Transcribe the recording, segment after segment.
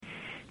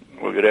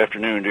Well, good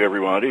afternoon to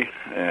everybody,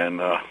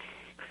 and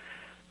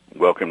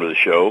welcome to the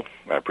show.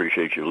 I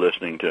appreciate you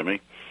listening to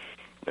me,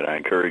 and I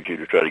encourage you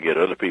to try to get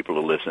other people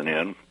to listen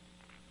in.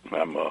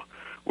 I'm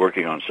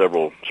working on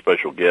several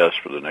special guests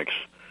for the next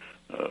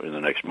in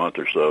the next month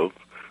or so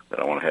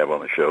that I want to have on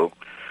the show.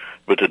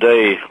 But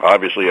today,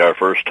 obviously, our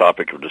first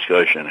topic of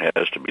discussion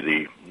has to be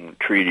the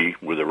treaty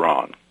with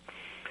Iran.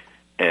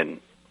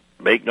 And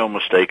make no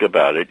mistake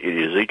about it, it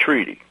is a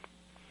treaty.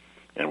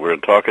 And we're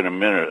going to talk in a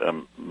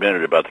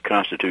minute about the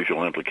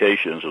constitutional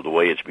implications of the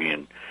way it's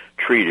being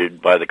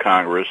treated by the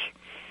Congress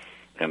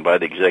and by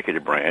the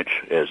executive branch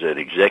as an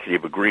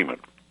executive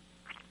agreement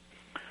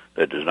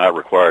that does not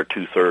require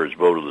two-thirds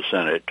vote of the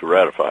Senate to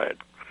ratify it.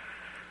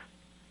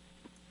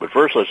 But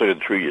first, let's look at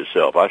the treaty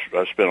itself. I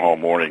spent all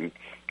morning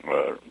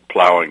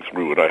plowing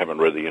through it. I haven't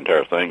read the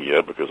entire thing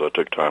yet because I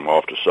took time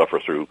off to suffer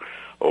through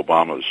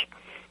Obama's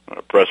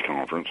press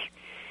conference.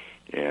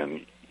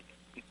 And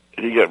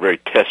he got very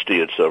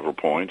testy at several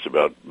points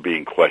about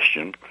being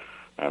questioned.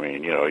 I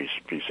mean,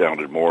 he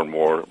sounded more and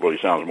more, well, he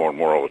sounds more and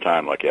more all the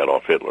time like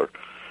Adolf Hitler.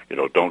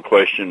 Don't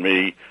question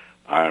me.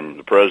 I'm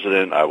the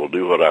president. I will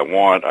do what I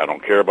want. I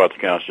don't care about the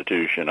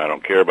Constitution. I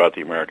don't care about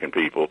the American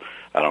people.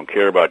 I don't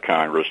care about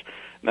Congress.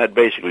 And that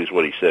basically is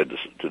what he said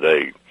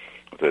today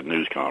at that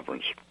news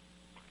conference,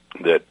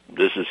 that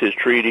this is his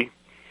treaty,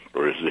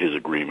 or this is his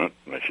agreement,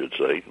 I should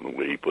say, the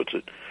way he puts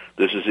it.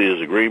 This is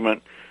his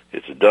agreement.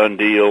 It's a done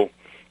deal,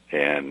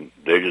 and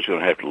they're just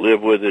going to have to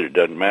live with it. It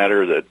doesn't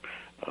matter that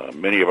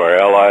many of our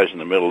allies in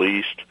the Middle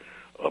East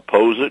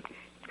oppose it,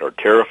 are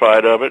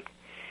terrified of it.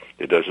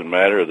 It doesn't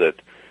matter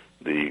that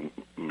the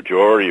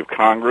majority of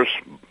Congress,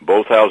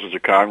 both houses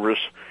of Congress,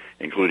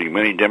 including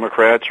many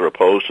Democrats, are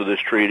opposed to this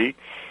treaty.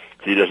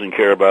 He doesn't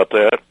care about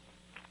that.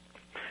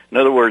 In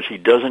other words, he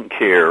doesn't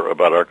care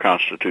about our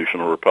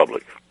constitutional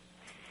republic.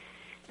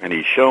 And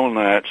he's shown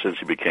that since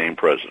he became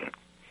president.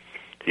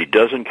 He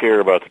doesn't care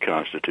about the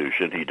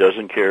Constitution. He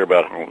doesn't care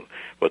about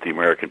what the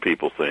American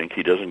people think.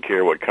 He doesn't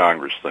care what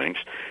Congress thinks.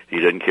 He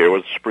doesn't care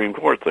what the Supreme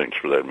Court thinks,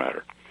 for that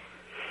matter.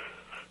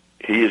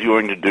 He is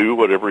going to do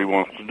whatever he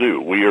wants to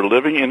do. We are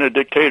living in a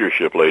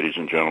dictatorship, ladies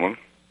and gentlemen.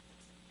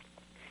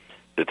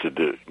 It's a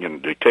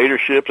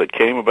dictatorship that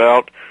came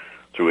about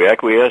through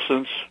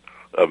acquiescence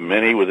of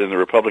many within the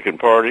Republican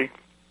Party,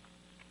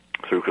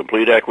 through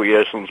complete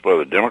acquiescence by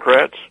the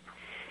Democrats,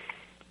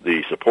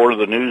 the support of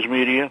the news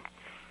media.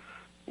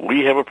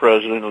 We have a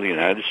president of the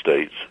United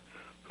States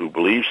who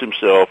believes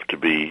himself to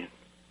be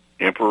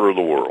emperor of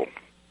the world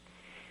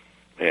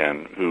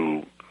and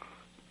who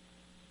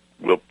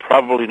will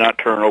probably not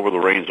turn over the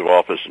reins of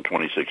office in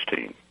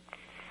 2016.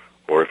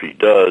 Or if he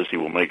does, he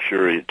will make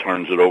sure he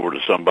turns it over to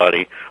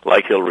somebody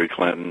like Hillary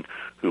Clinton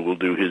who will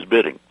do his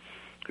bidding,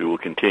 who will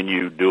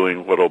continue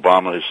doing what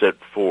Obama has set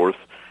forth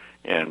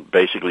and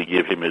basically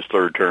give him his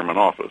third term in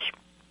office.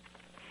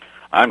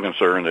 I'm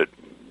concerned that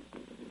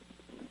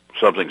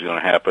something's going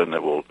to happen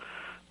that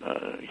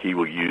he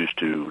will use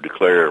to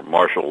declare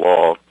martial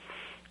law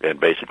and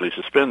basically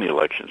suspend the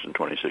elections in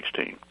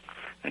 2016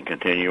 and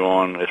continue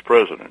on as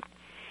president.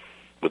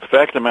 But the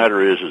fact of the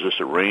matter is this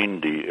Iran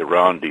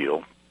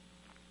deal,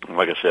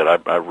 like I said,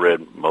 I've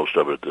read most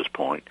of it at this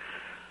point,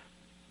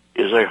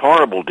 is a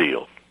horrible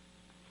deal.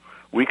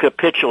 We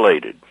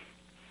capitulated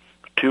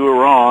to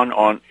Iran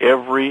on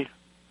every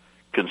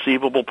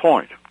conceivable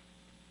point.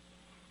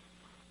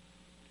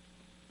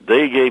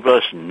 They gave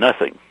us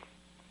nothing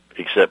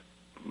except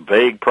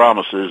vague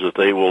promises that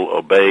they will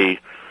obey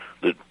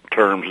the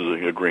terms of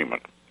the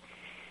agreement.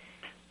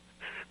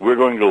 We're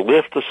going to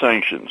lift the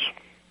sanctions,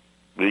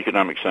 the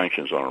economic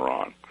sanctions on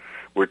Iran.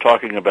 We're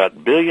talking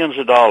about billions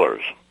of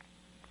dollars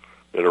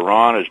that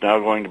Iran is now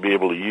going to be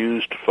able to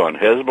use to fund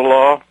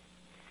Hezbollah,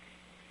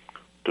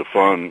 to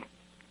fund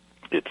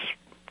its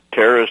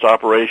terrorist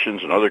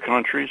operations in other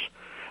countries.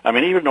 I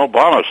mean, even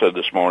Obama said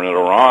this morning that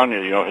Iran,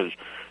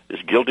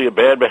 is guilty of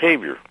bad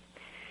behavior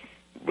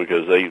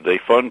because they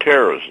fund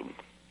terrorism.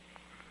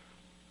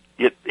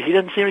 Yet he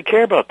doesn't seem to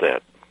care about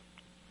that.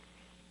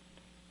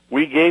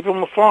 We gave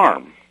him a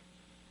farm.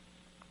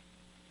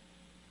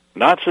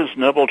 Not since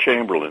Neville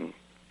Chamberlain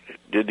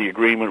did the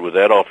agreement with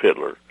Adolf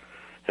Hitler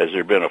has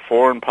there been a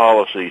foreign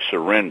policy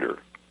surrender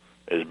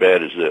as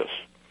bad as this.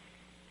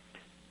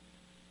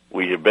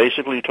 We have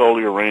basically told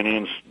the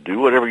Iranians, do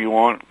whatever you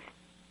want.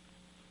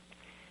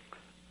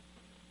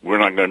 We're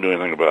not going to do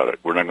anything about it.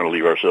 We're not going to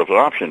leave ourselves an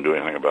option to do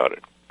anything about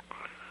it.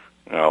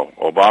 Now,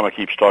 Obama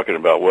keeps talking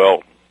about,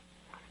 well,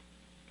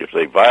 if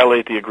they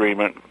violate the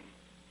agreement,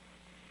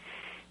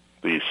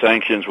 the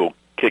sanctions will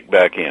kick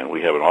back in.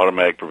 We have an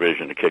automatic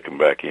provision to kick them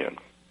back in.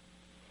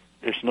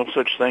 There's no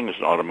such thing as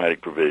an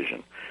automatic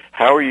provision.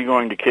 How are you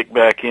going to kick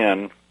back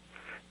in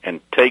and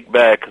take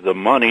back the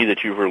money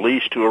that you've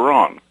released to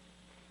Iran?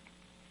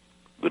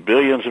 The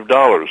billions of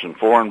dollars in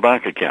foreign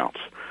bank accounts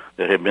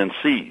that have been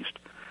seized,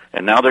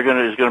 and now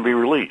it's going to be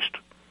released.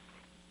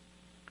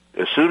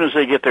 As soon as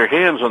they get their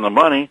hands on the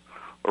money,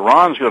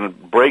 Iran's going to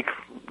break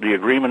the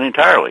agreement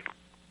entirely.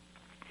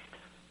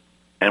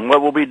 And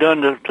what will be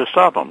done to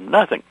stop them?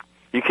 Nothing.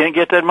 You can't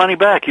get that money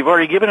back. You've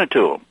already given it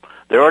to them.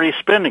 They're already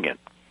spending it.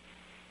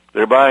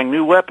 They're buying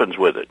new weapons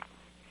with it.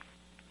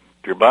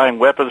 They're buying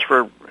weapons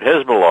for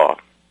Hezbollah.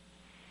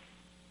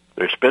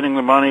 They're spending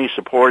the money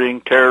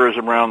supporting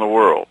terrorism around the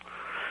world.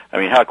 I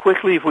mean, how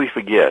quickly we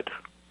forget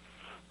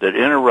that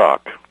in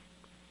Iraq,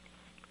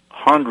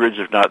 hundreds,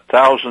 if not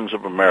thousands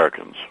of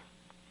Americans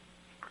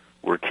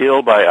were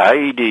killed by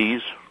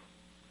IEDs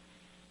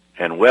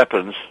and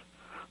weapons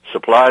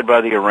supplied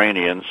by the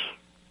Iranians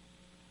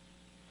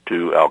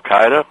to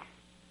Al-Qaeda,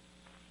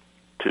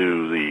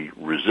 to the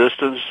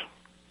resistance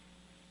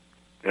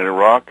in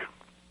Iraq.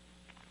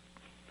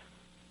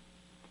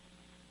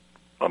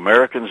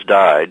 Americans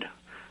died.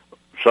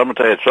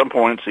 At some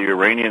points, the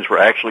Iranians were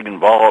actually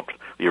involved.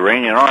 The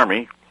Iranian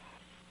army,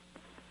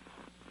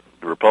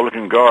 the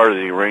Republican Guard of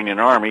the Iranian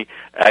army,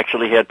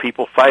 actually had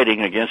people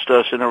fighting against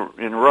us in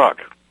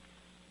Iraq.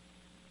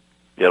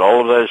 Yet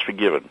all of that is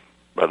forgiven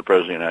by the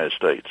President of the United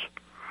States.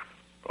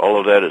 All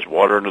of that is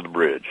water under the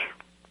bridge.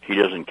 He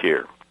doesn't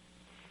care.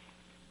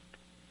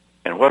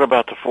 And what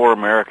about the 4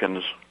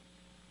 Americans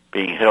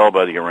being held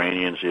by the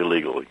Iranians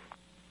illegally?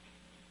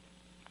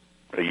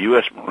 A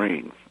U.S.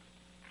 Marine,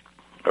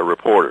 a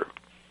reporter,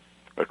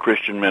 a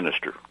Christian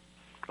minister,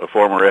 a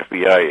former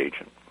FBI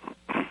agent.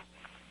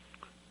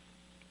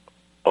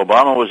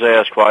 Obama was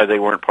asked why they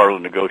weren't part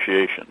of the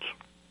negotiations.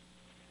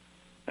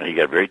 And he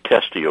got very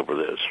testy over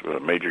this.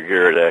 Major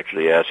Garrett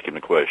actually asked him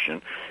the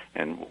question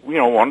and,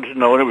 wanted to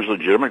know, and it was a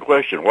legitimate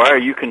question. Why are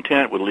you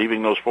content with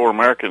leaving those 4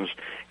 Americans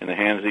in the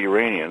hands of the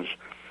Iranians?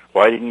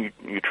 Why didn't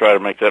you try to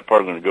make that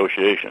part of the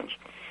negotiations?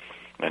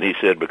 And he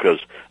said, because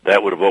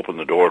that would have opened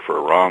the door for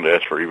Iran to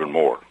ask for even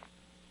more.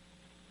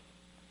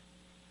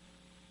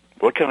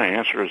 What kind of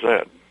answer is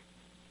that?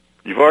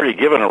 You've already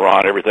given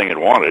Iran everything it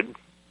wanted.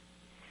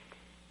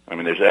 I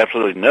mean, there's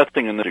absolutely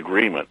nothing in this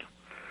agreement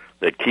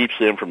that keeps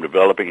them from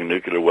developing a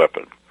nuclear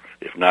weapon,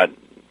 if not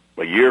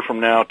a year from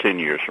now, 10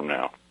 years from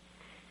now.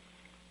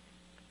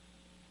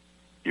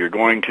 You're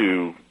going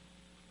to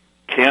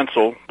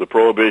cancel the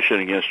prohibition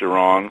against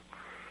Iran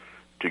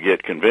to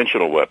get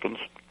conventional weapons.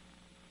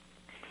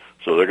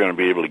 So they're going to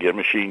be able to get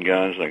machine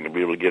guns, they're going to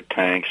be able to get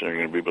tanks, they're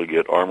going to be able to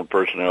get armored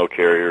personnel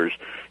carriers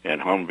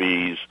and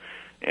Humvees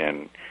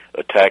and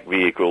attack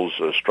vehicles,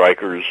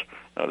 Strikers.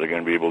 They're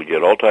going to be able to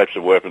get all types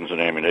of weapons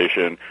and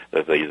ammunition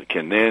that they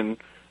can then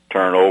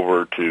turn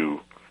over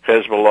to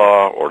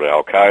Hezbollah or to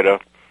Al-Qaeda.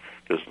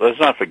 Because let's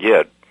not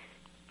forget,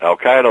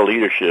 Al-Qaeda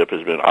leadership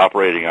has been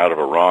operating out of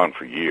Iran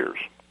for years.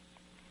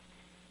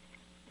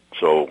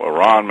 So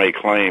Iran may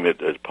claim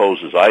it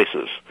opposes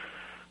ISIS,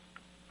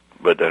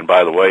 and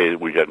by the way,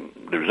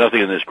 there's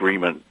nothing in this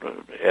agreement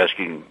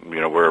asking,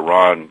 where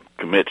Iran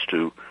commits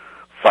to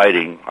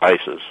fighting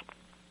ISIS.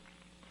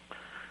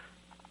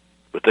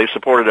 But they've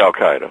supported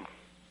Al-Qaeda,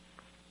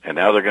 and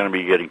now they're going to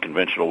be getting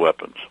conventional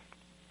weapons.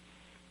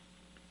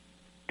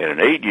 And in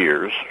 8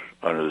 years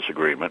under this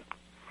agreement,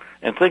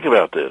 and think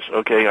about this,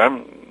 okay,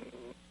 I'm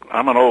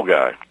an old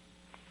guy.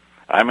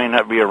 I may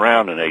not be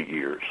around in 8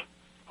 years.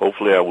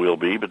 Hopefully I will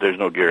be, but there's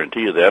no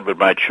guarantee of that. But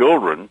my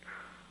children,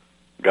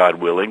 God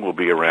willing, will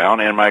be around,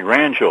 and my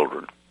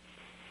grandchildren.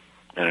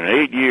 And in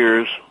 8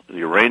 years, the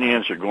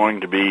Iranians are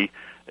going to be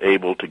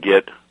able to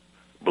get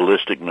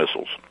ballistic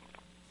missiles,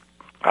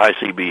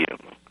 ICBM,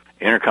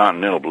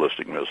 intercontinental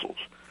ballistic missiles.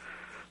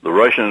 The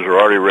Russians are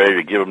already ready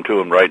to give them to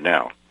them right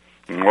now.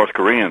 The North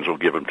Koreans will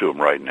give them to them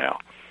right now.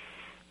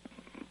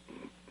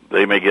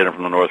 They may get them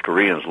from the North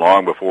Koreans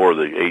long before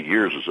the 8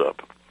 years is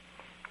up.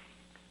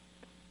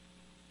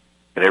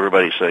 And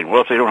everybody's saying,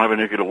 well, if they don't have a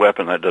nuclear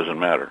weapon, that doesn't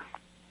matter.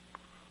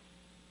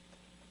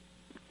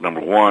 Number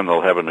one,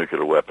 they'll have a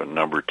nuclear weapon.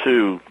 Number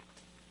two,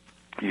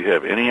 you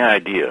have any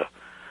idea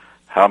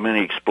how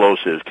many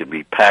explosives can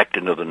be packed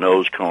into the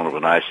nose cone of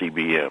an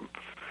ICBM?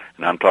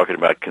 And I'm talking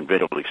about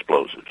conventional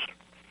explosives.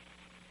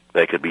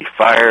 They could be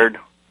fired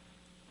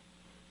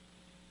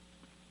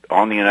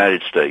on the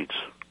United States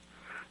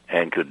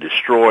and could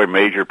destroy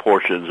major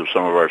portions of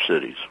some of our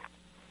cities.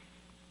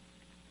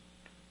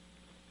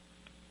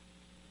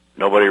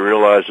 Nobody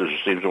realizes or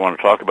seems to want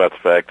to talk about the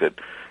fact that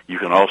you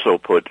can also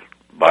put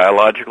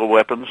biological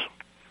weapons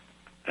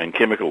and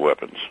chemical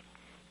weapons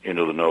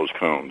into the nose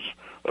cones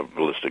of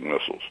ballistic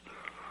missiles.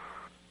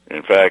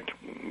 In fact,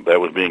 that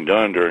was being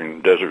done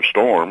during Desert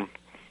Storm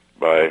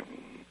by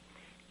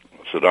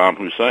Saddam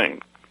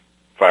Hussein,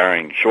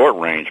 firing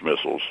short-range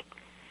missiles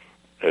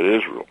at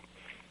Israel.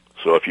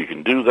 So if you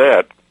can do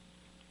that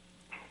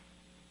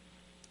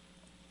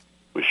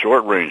with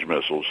short-range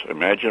missiles,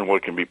 imagine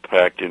what can be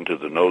packed into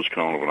the nose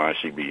cone of an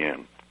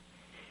ICBM.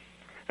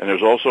 And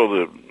there's also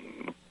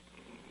the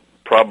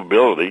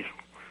probability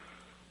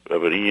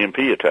of an EMP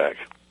attack,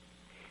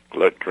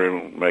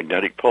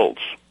 electromagnetic pulse,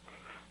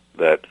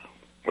 that,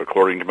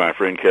 according to my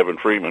friend Kevin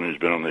Freeman, who's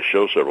been on this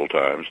show several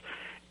times,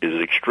 is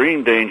an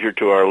extreme danger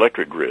to our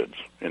electric grids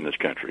in this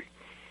country.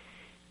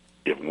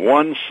 If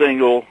one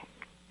single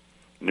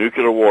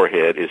nuclear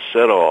warhead is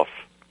set off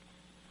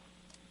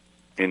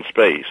in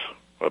space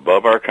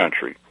above our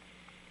country,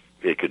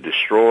 it could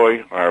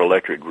destroy our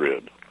electric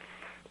grid.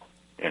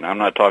 And I'm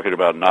not talking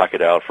about knock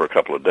it out for a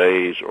couple of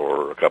days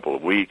or a couple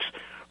of weeks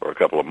or a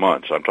couple of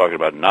months. I'm talking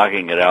about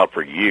knocking it out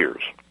for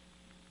years.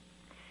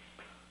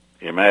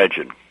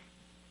 Imagine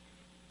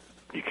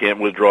you can't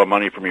withdraw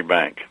money from your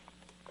bank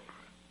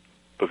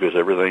because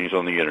everything's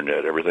on the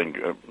internet. Everything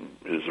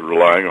is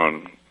relying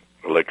on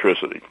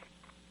electricity.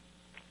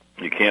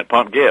 You can't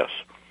pump gas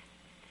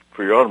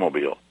for your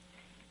automobile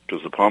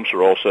because the pumps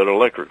are all set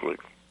electrically.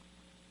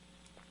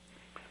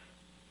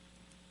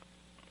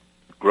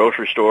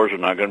 Grocery stores are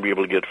not going to be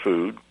able to get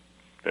food.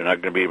 They're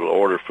not going to be able to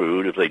order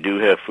food. If they do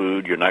have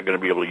food, you're not going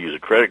to be able to use a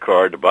credit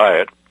card to buy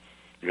it.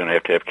 You're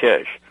going to have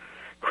cash.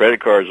 Credit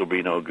cards will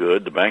be no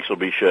good. The banks will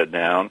be shut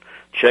down.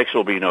 Checks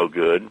will be no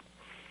good.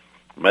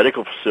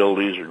 Medical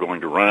facilities are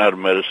going to run out of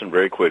medicine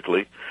very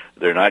quickly.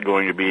 They're not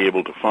going to be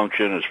able to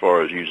function as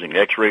far as using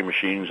x-ray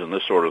machines and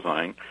this sort of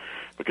thing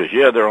because,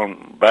 they're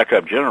on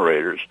backup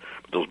generators,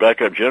 but those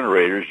backup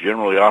generators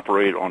generally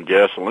operate on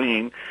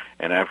gasoline,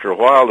 and after a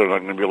while they're not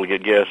going to be able to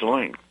get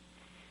gasoline.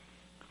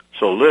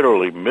 So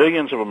literally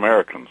millions of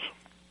Americans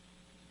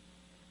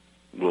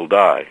will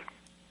die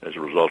as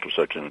a result of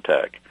such an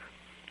attack.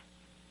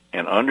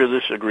 And under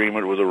this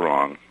agreement with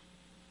Iran,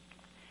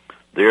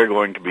 they're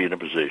going to be in a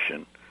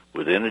position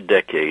within a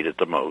decade at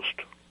the most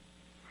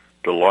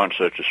to launch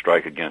such a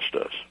strike against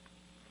us.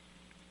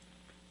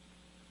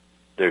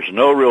 There's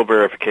no real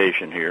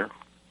verification here.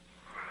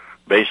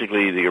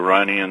 Basically, the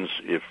Iranians,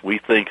 if we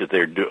think that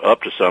they're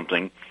up to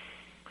something,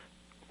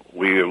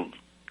 we'll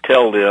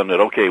tell them that,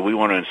 okay, we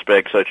want to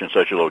inspect such and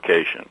such a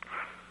location.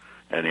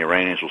 And the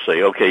Iranians will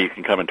say, okay, you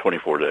can come in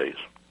 24 days.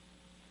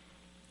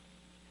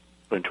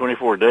 But in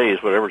 24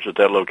 days, whatever's at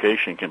that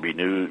location can be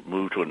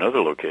moved to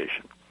another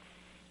location.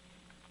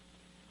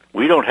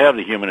 We don't have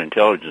the human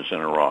intelligence in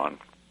Iran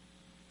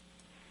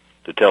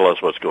to tell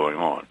us what's going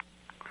on.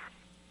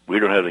 We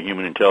don't have the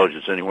human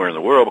intelligence anywhere in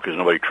the world because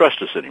nobody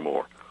trusts us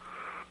anymore.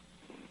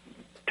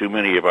 Too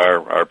many of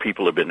our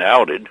people have been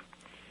outed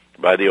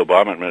by the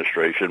Obama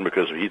administration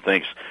because he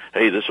thinks,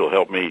 hey, this will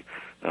help me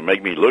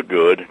make me look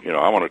good.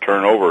 I want to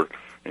turn over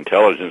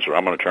intelligence, or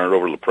I'm going to turn it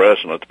over to the press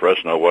and let the press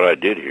know what I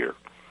did here.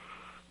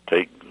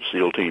 Take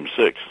SEAL Team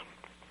 6.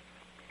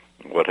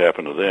 What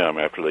happened to them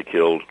after they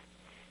killed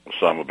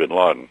Osama bin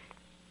Laden?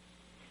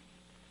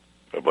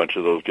 A bunch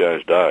of those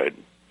guys died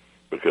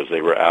because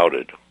they were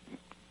outed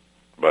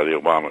by the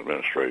Obama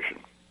administration.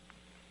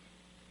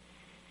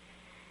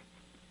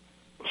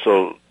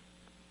 So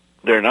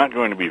they're not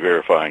going to be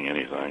verifying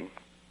anything.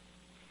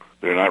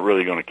 They're not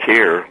really going to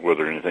care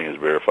whether anything is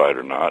verified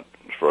or not,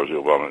 as far as the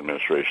Obama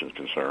administration is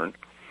concerned.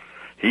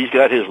 He's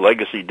got his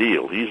legacy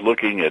deal. He's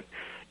looking at,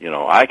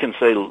 I can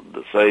say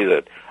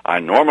that I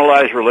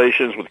normalize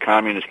relations with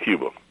communist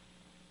Cuba.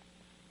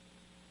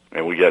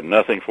 And we got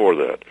nothing for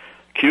that.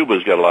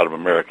 Cuba's got a lot of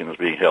Americans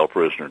being held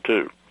prisoner,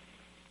 too.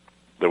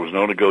 There was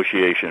no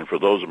negotiation for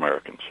those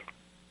Americans.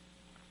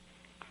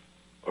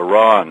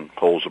 Iran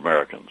holds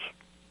Americans.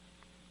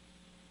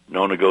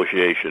 No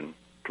negotiation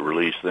to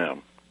release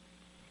them.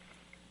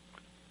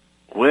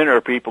 When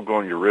are people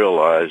going to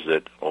realize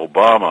that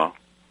Obama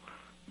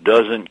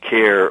doesn't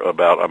care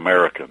about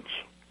Americans?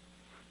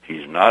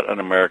 He's not an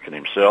American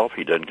himself.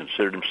 He doesn't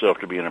consider himself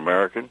to be an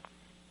American.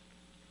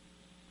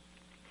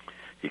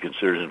 He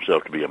considers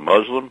himself to be a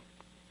Muslim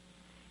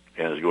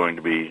and is going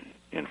to be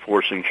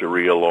enforcing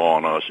Sharia law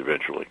on us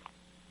eventually.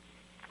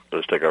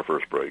 Let's take our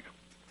first break.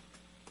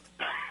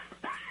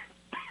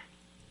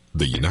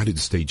 The United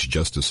States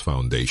Justice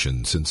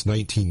Foundation since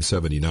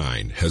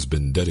 1979 has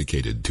been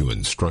dedicated to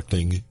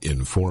instructing,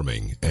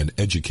 informing, and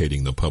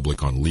educating the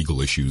public on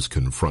legal issues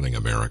confronting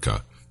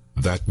America.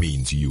 That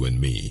means you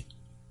and me.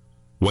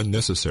 When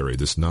necessary,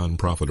 this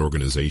nonprofit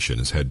organization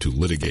has had to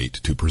litigate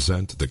to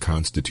present the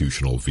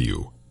constitutional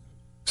view.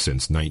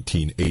 Since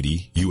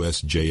 1980,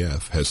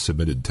 USJF has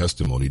submitted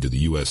testimony to the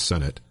U.S.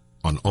 Senate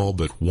on all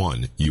but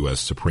one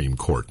U.S. Supreme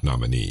Court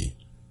nominee.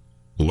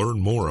 Learn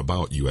more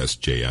about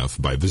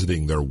USJF by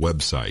visiting their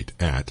website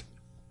at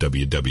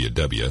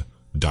www.usjf.net.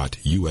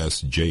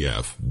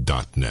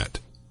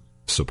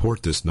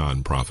 Support this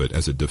nonprofit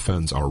as it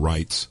defends our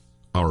rights,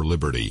 our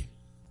liberty,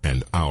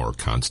 and our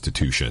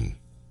Constitution.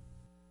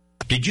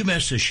 Did you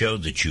miss a show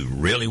that you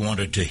really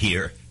wanted to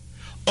hear?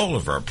 All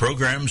of our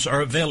programs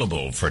are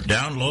available for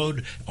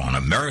download on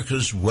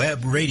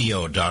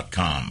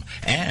americaswebradio.com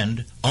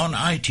and on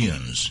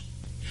iTunes.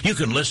 You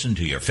can listen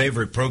to your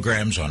favorite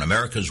programs on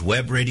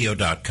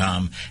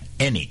americaswebradio.com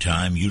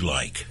anytime you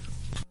like.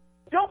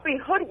 Don't be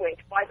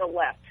hoodwinked by the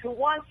left, who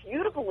wants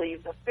you to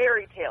believe the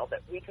fairy tale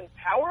that we can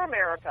power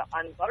America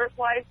on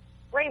butterflies,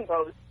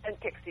 rainbows, and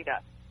pixie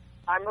dust.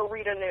 I'm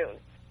Marita Noon.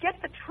 Get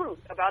the truth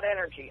about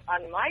energy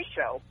on my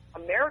show,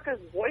 America's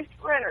Voice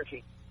for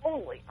Energy,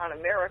 only on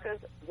America's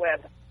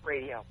Web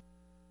Radio.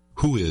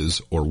 Who is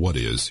or what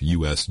is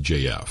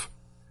USJF?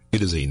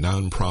 It is a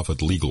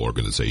non-profit legal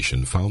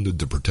organization founded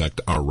to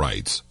protect our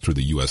rights through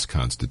the U.S.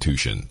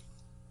 Constitution.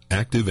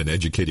 Active in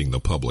educating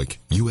the public,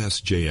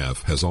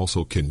 USJF has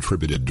also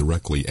contributed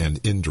directly and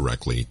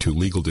indirectly to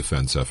legal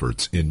defense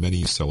efforts in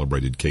many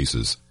celebrated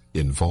cases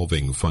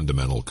involving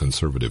fundamental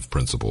conservative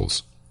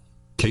principles.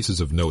 Cases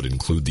of note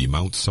include the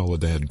Mount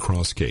Soledad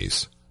Cross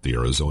case, the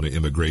Arizona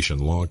immigration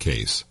law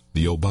case,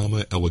 the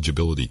Obama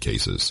eligibility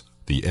cases,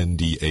 the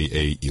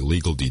NDAA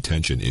illegal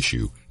detention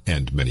issue,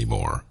 and many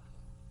more.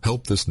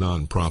 Help this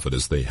nonprofit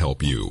as they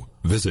help you.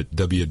 Visit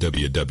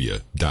www.usjf.net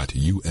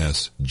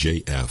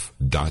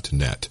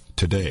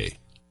today.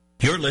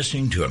 You're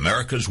listening to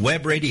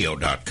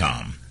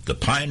AmericasWebRadio.com, the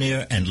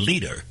pioneer and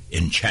leader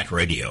in chat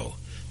radio.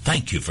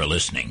 Thank you for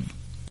listening.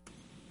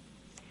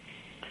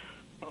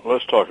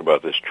 Let's talk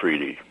about this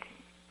treaty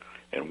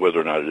and whether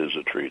or not it is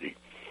a treaty.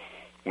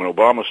 When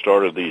Obama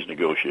started these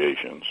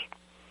negotiations,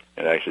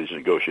 and actually these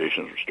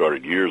negotiations were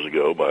started years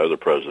ago by other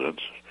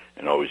presidents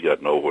and always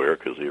got nowhere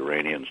because the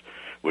Iranians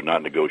would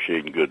not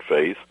negotiate in good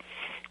faith.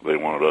 They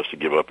wanted us to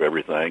give up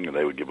everything, and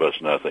they would give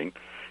us nothing.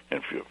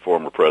 And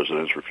former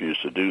presidents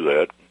refused to do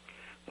that,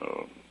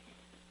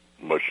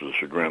 much to the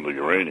chagrin of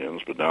the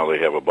Iranians. But now they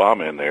have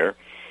Obama in there,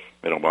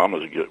 and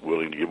Obama's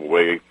willing to give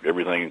away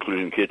everything,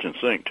 including the kitchen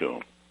sink, to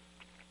them.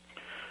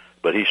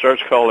 But he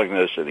starts calling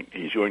this, and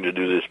he's going to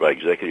do this by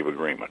executive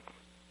agreement.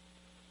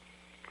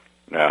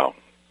 Now,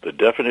 the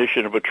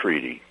definition of a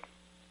treaty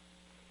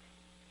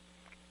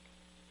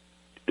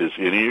is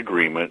any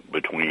agreement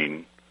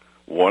between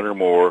one or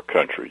more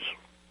countries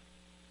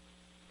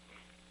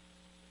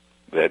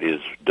that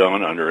is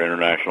done under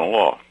international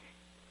law.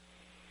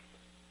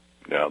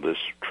 Now, this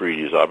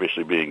treaty is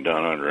obviously being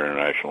done under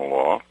international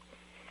law.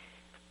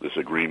 This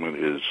agreement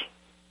is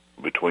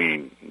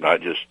between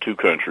not just two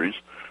countries,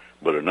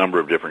 but a number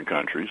of different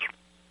countries,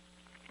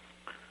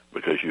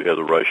 because you have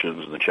the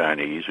Russians and the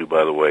Chinese, who,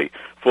 by the way,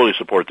 fully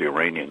support the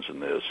Iranians in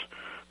this.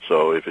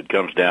 So if it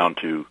comes down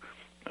to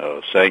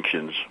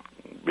sanctions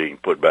being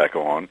put back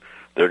on,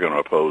 they're going to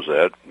oppose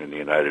that in the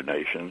United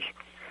Nations.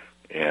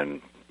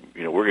 And,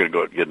 you know, we're going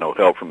to get no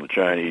help from the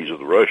Chinese or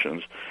the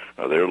Russians.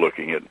 They're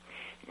looking at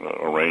the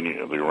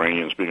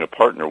Iranians being a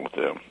partner with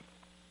them,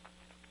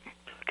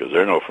 because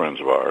they're no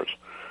friends of ours.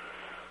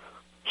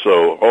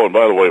 So, oh, and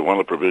by the way, one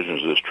of the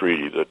provisions of this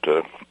treaty that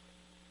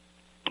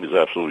is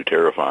absolutely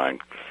terrifying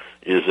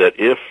is that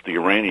if the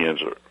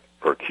Iranians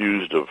are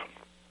accused of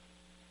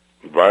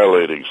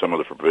violating some of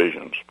the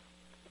provisions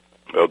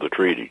of the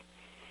treaty,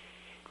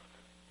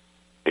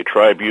 a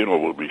tribunal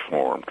will be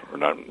formed, or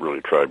not really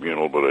a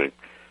tribunal, but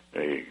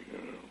a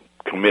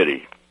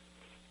committee,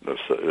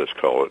 let's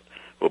call it,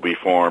 will be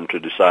formed to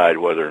decide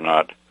whether or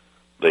not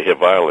they have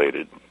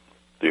violated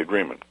the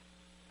agreement.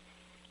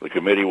 The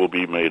committee will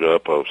be made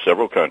up of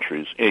several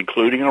countries,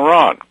 including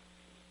Iran.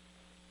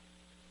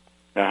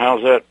 Now,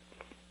 how's that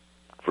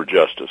for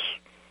justice?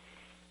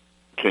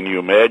 Can you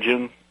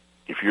imagine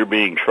if you're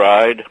being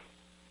tried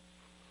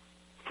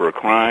for a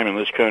crime in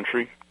this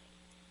country,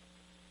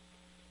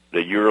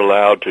 that you're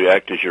allowed to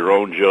act as your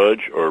own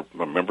judge or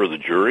a member of the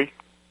jury?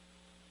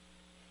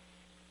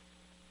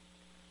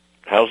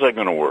 How's that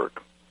going to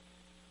work?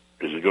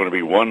 Is it going to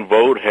be one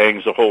vote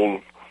hangs the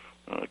whole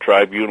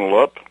tribunal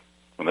up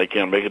and they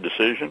can't make a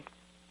decision?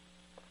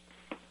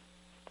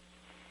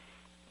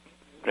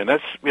 And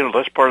that's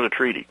part of the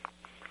treaty.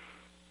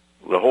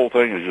 The whole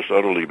thing is just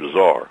utterly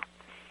bizarre.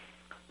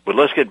 But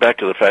let's get back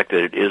to the fact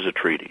that it is a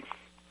treaty.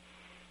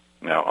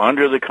 Now,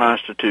 under the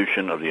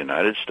Constitution of the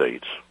United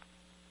States,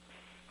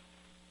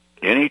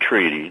 any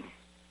treaty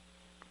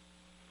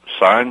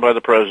signed by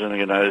the President of the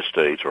United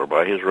States or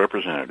by his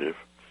representative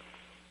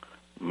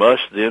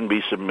must then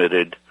be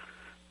submitted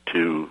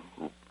to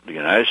the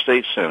United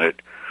States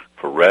Senate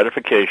for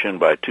ratification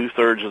by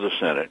 2/3 of the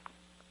Senate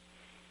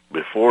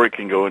before it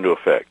can go into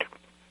effect.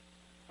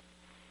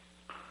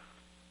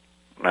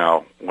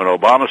 Now, when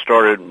Obama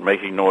started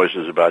making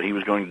noises about he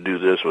was going to do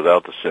this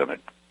without the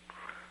Senate,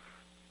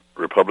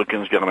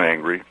 Republicans got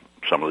angry.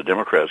 Some of the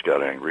Democrats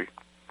got angry.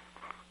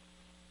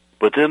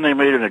 But then they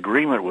made an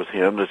agreement with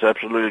him that's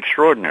absolutely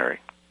extraordinary.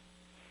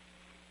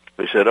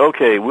 They said,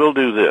 okay, we'll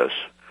do this.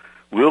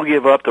 We'll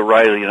give up the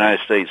right of the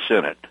United States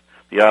Senate,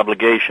 the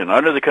obligation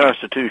under the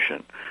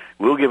Constitution.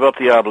 We'll give up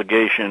the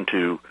obligation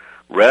to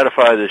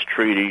ratify this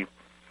treaty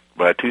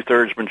by a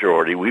 2/3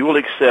 majority. We will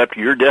accept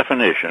your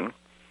definition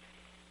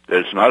that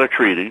it's not a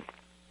treaty,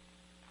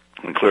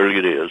 and clearly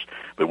it is,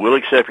 but we'll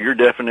accept your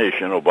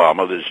definition,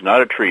 Obama, that it's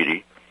not a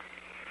treaty,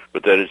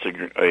 but that it's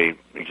a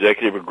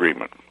executive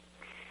agreement.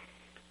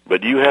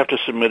 But you have to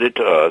submit it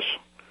to us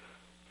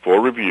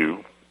for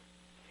review,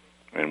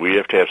 and we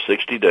have to have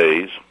 60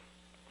 days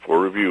for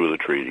review of the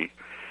treaty,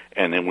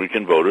 and then we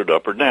can vote it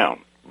up or down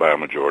by a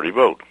majority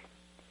vote.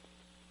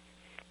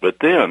 But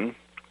then,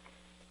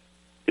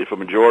 if a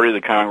majority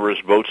of the Congress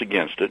votes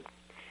against it,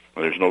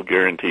 and there's no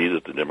guarantee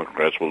that the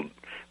Democrats will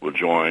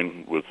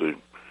join with the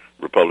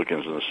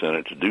Republicans in the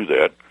Senate to do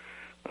that.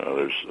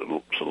 There's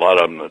a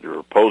lot of them that are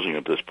opposing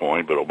at this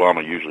point, but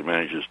Obama usually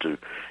manages to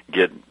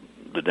get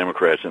the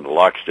Democrats into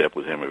lockstep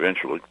with him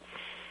eventually.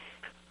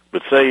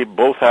 But say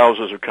both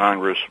houses of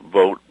Congress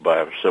vote by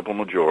a simple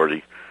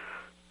majority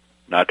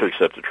not to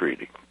accept the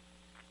treaty.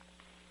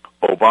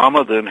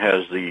 Obama then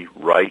has the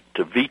right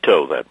to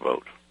veto that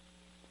vote.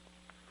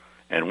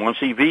 And once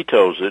he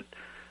vetoes it,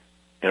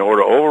 in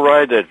order to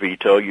override that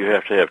veto, you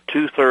have to have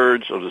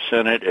 2/3 of the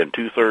Senate and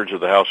 2/3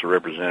 of the House of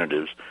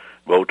Representatives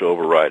vote to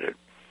override it.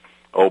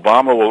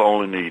 Obama will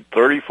only need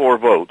 34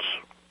 votes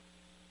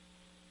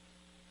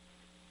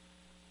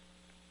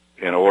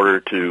in order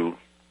to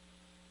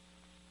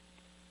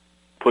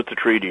put the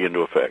treaty into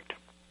effect.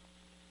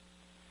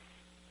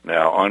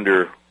 Now,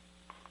 under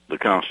the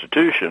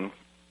Constitution,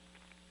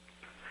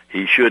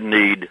 he should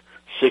need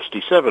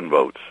 67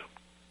 votes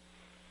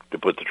to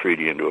put the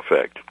treaty into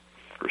effect,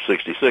 or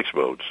 66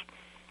 votes,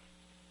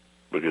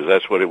 because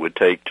that's what it would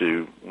take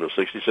to,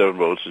 67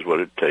 votes is what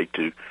it would take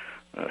to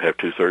have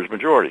two-thirds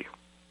majority.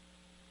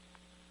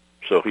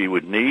 So he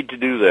would need to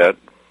do that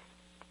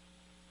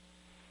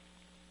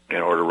in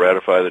order to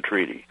ratify the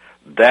treaty.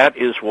 That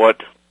is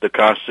what the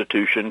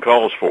Constitution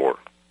calls for.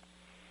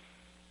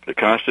 The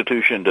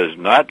Constitution does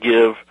not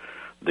give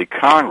the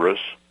Congress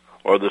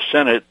or the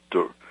Senate,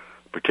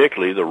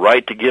 particularly, the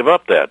right to give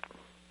up that.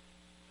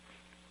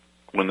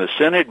 When the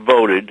Senate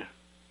voted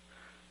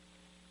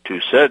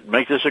to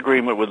make this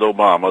agreement with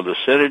Obama, the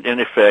Senate, in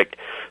effect,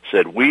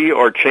 said, we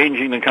are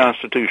changing the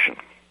Constitution.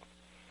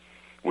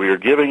 We are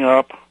giving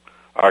up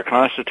our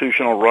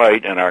constitutional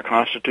right and our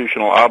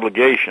constitutional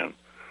obligation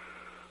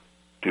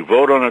to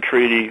vote on a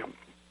treaty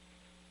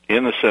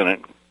in the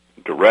Senate,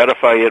 to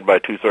ratify it by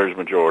two-thirds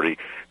majority.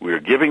 We are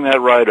giving that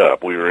right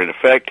up. We are, in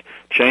effect,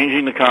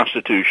 changing the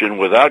Constitution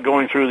without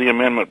going through the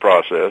amendment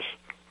process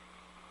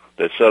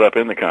that's set up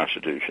in the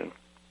Constitution.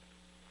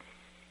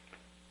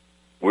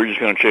 We're just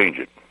going to change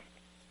it.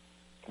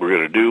 We're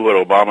going to do what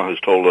Obama has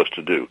told us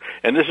to do.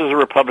 And this is a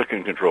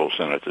Republican-controlled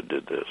Senate that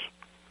did this,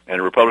 and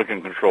a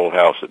Republican-controlled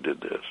House that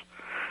did this.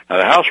 Now,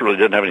 the House really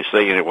doesn't have any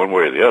say in it one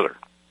way or the other.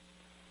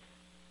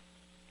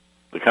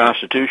 The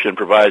Constitution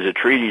provides that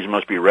treaties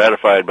must be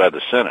ratified by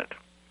the Senate.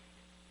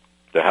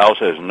 The House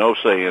has no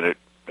say in it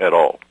at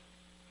all.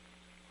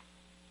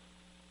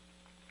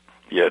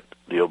 Yet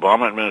the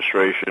Obama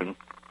administration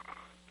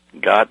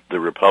got the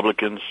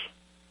Republicans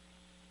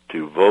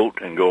to vote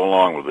and go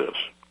along with this.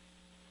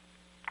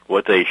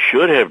 What they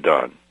should have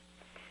done,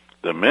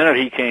 the minute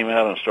he came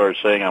out and started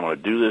saying, I'm going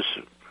to do this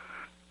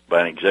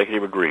by an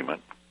executive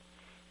agreement,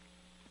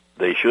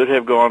 they should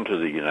have gone to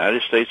the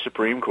United States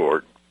Supreme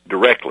Court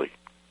directly,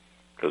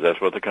 because that's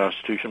what the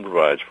Constitution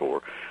provides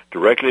for,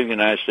 directly to the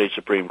United States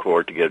Supreme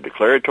Court to get a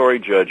declaratory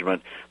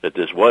judgment that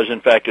this was, in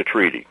fact, a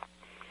treaty.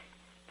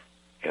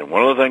 And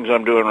one of the things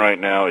I'm doing right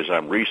now is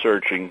I'm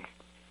researching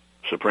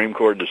Supreme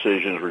Court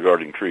decisions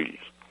regarding treaties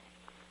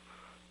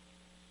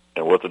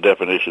and what the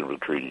definition of a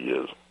treaty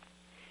is.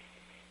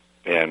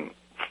 And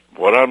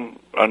what I'm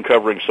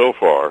uncovering so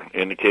far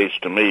indicates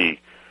to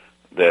me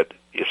that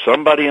if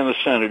somebody in the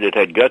Senate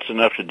had guts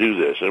enough to do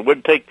this, it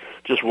wouldn't take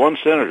just one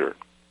senator,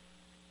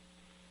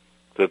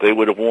 that they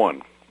would have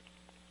won.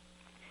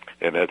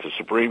 And that the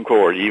Supreme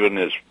Court, even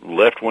as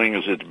left-wing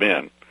as it's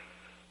been,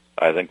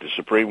 I think the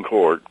Supreme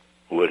Court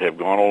would have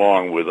gone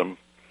along with them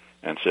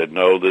and said,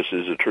 no, this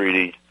is a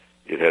treaty.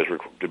 It has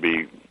to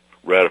be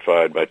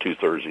ratified by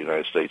two-thirds of the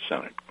United States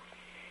Senate.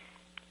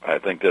 I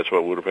think that's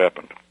what would have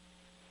happened.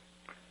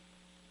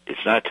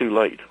 It's not too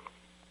late.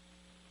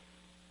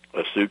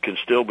 A suit can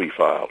still be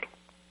filed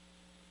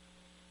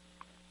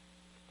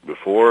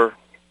before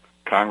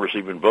Congress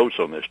even votes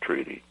on this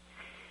treaty.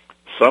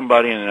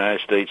 Somebody in the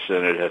United States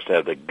Senate has to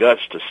have the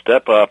guts to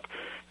step up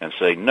and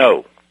say,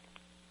 no,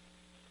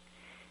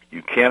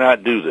 you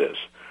cannot do this.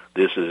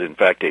 This is, in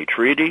fact, a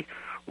treaty.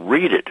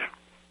 Read it.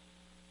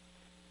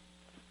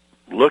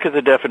 Look at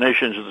the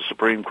definitions of the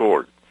Supreme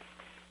Court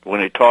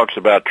when it talks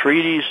about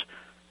treaties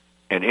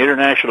and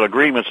international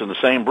agreements in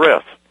the same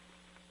breath.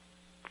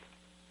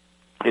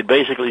 It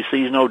basically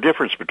sees no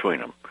difference between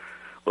them.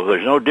 Well, if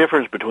there's no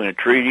difference between a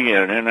treaty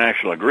and an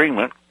international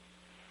agreement,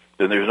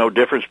 then there's no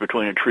difference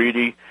between a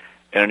treaty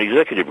and an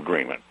executive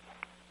agreement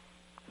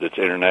that's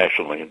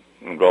internationally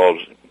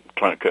involves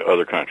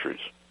other countries.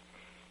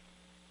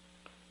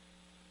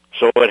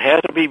 So it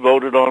has to be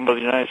voted on by the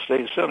United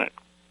States Senate.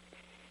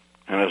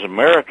 And as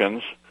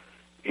Americans,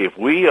 if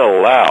we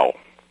allow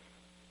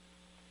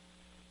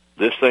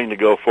this thing to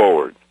go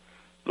forward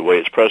the way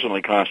it's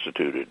presently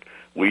constituted,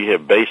 we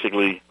have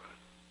basically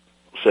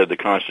said the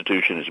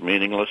Constitution is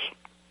meaningless,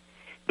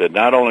 that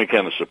not only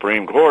can the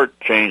Supreme Court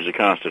change the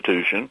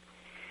Constitution,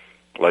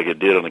 like it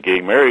did on the gay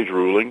marriage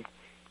ruling,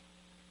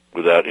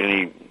 without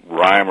any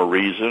rhyme or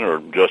reason or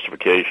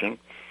justification,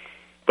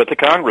 but the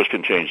Congress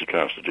can change the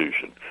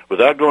Constitution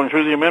without going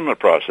through the amendment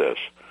process.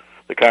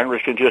 The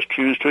Congress can just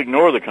choose to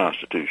ignore the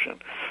Constitution.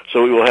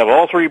 So we will have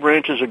all three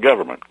branches of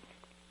government,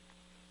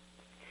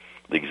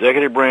 the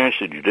executive branch,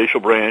 the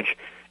judicial branch,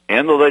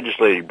 and the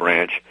legislative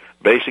branch,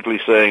 basically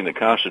saying the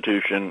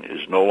Constitution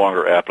is no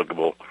longer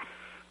applicable.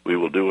 We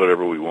will do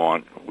whatever we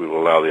want. We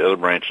will allow the other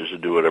branches to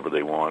do whatever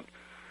they want.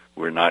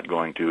 We're not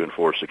going to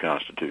enforce the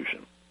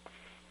Constitution.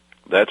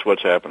 That's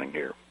what's happening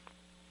here.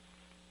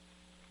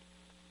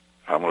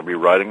 I'm going to be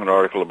writing an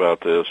article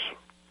about this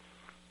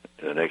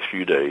in the next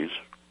few days,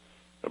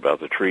 about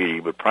the treaty,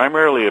 but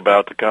primarily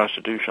about the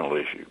constitutional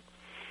issue,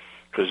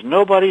 because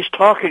nobody's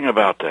talking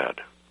about that.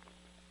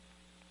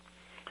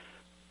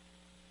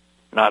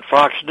 Not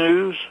Fox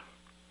News,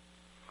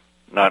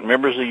 not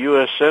members of the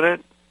U.S.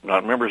 Senate,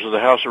 not members of the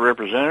House of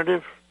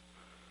Representatives.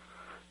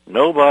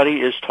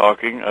 Nobody is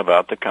talking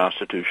about the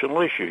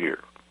constitutional issue here.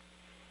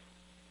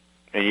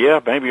 And yeah,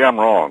 maybe I'm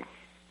wrong,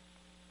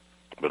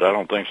 but I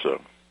don't think so.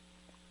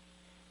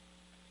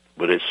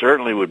 But it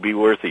certainly would be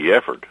worth the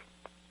effort.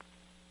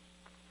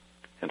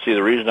 And see,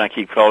 the reason I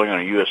keep calling on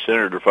a U.S.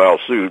 Senator to file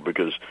suit,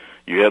 because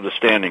you have the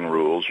standing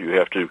rules. You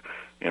have to,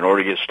 in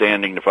order to get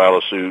standing to file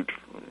a suit,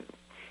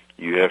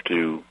 you have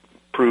to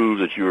prove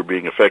that you are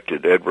being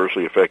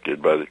adversely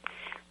affected by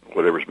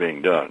whatever's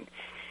being done.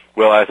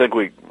 Well, I think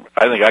I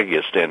can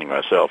get standing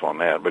myself on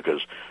that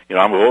because,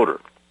 I'm a voter.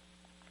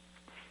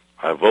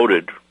 I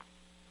voted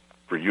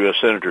for U.S.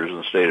 senators in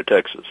the state of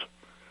Texas.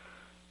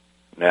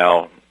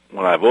 Now,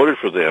 when I voted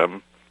for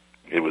them,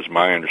 it was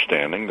my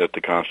understanding that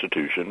the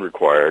Constitution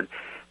required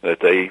that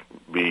they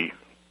be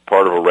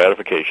part of a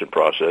ratification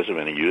process of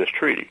any U.S.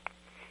 treaty.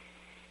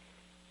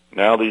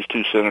 Now these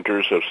two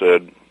senators have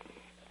said,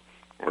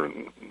 or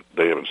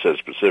they haven't said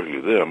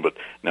specifically them, but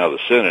now the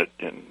Senate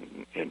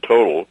in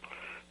total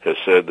has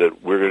said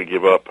that we're going to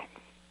give up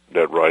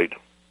that right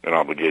and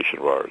obligation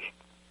of ours.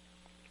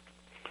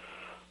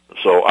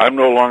 So I'm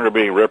no longer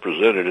being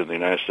represented in the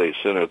United States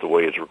Senate the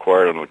way it's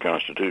required under the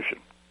Constitution.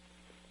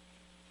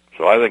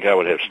 So I think I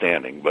would have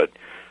standing, but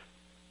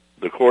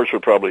the courts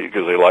would probably,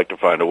 because they like to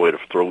find a way to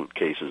throw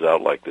cases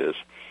out like this,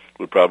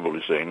 would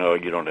probably say, no,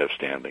 you don't have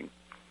standing.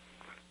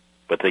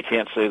 But they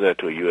can't say that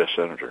to a U.S.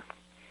 Senator.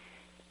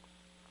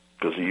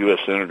 Because the U.S.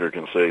 Senator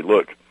can say,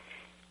 look,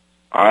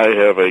 I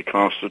have a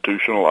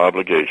constitutional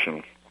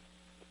obligation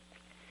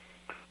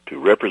to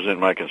represent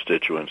my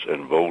constituents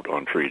and vote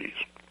on treaties.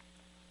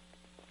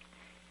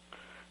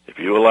 If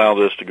you allow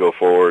this to go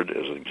forward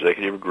as an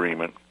executive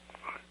agreement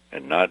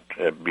and not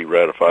be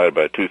ratified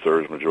by a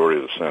two-thirds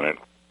majority of the Senate,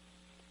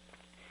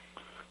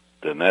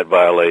 then that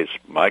violates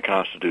my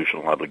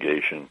constitutional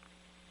obligation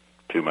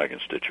to my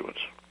constituents.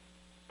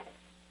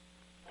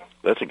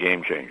 That's a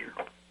game changer.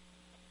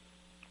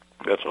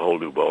 That's a whole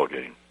new ball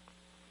game.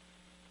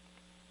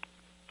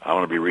 I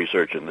want to be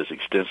researching this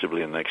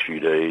extensively in the next few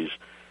days,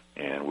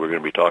 and we're going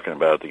to be talking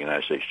about the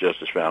United States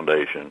Justice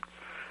Foundation.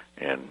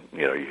 And,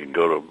 you can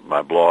go to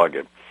my blog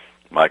at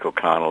Michael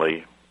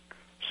Connelly,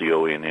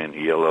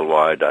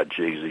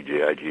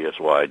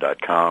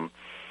 CONNELLY.JIGSY.com,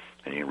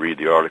 and you can read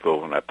the article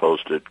when I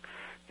post it.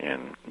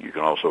 And you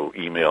can also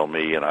email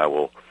me, and I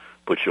will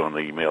put you on the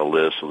email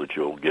list so that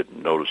you'll get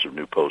notice of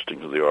new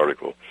postings of the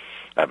article.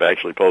 I've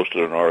actually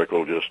posted an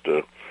article just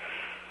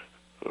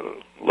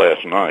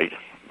last night,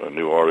 a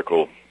new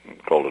article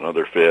called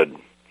Another Fed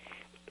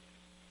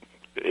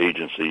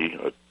Agency,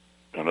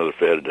 Another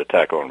Fed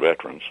Attack on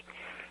Veterans,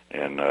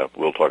 and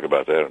we'll talk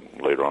about that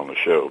later on the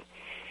show.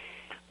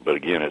 But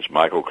again, it's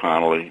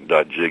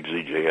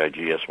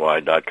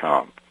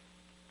michaelconnelly.jigsy.com.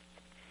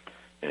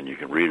 And you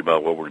can read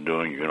about what we're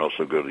doing. You can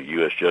also go to the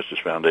U.S. Justice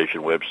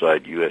Foundation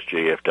website,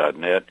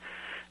 usjf.net,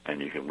 and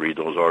you can read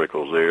those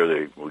articles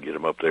there. We'll get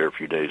them up there a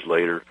few days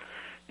later.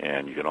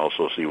 And you can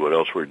also see what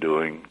else we're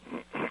doing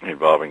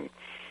involving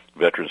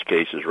veterans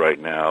cases right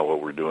now,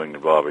 what we're doing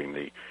involving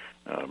the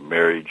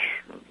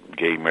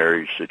gay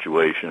marriage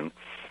situation.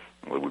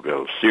 We've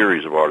got a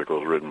series of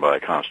articles written by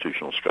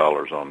constitutional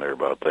scholars on there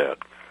about that.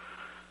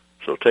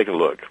 So take a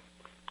look,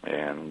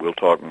 and we'll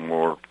talk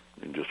more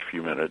in just a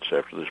few minutes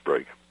after this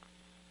break.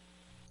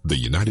 The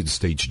United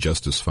States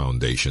Justice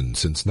Foundation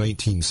since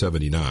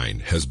 1979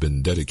 has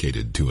been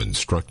dedicated to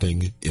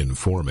instructing,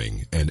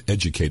 informing, and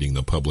educating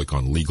the public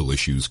on legal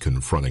issues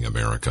confronting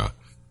America.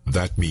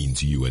 That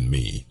means you and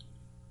me.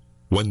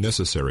 When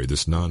necessary,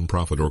 this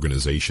nonprofit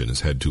organization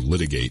has had to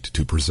litigate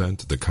to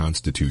present the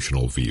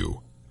constitutional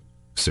view.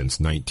 Since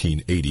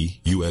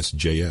 1980,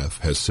 USJF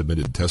has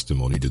submitted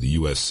testimony to the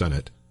U.S.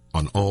 Senate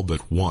on all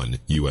but one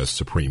U.S.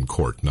 Supreme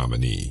Court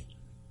nominee.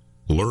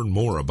 Learn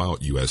more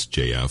about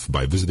USJF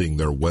by visiting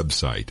their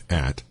website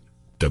at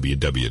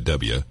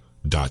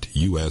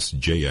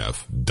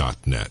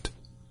www.usjf.net.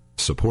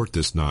 Support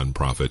this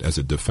nonprofit as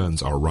it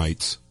defends our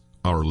rights,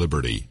 our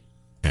liberty,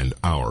 and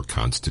our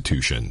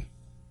Constitution.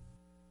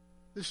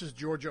 This is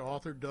Georgia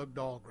author Doug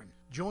Dahlgren.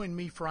 Join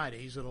me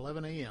Fridays at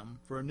 11 a.m.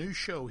 for a new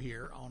show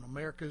here on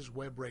America's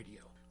Web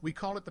Radio. We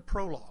call it The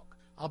Prologue.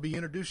 I'll be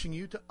introducing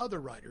you to other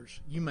writers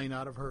you may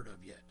not have heard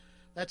of yet.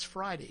 That's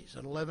Fridays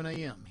at 11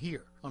 a.m.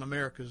 here on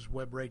America's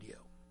Web Radio.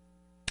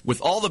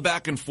 With all the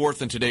back and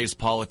forth in today's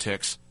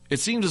politics, it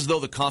seems as though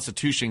the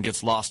Constitution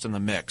gets lost in the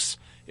mix.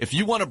 If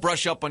you want to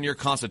brush up on your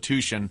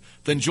Constitution,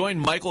 then join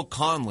Michael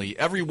Connelly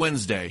every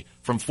Wednesday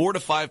from 4 to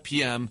 5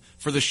 p.m.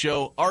 for the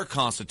show Our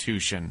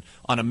Constitution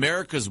on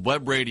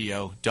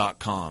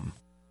americaswebradio.com.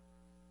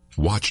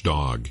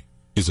 Watchdog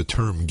is a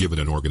term given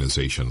an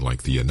organization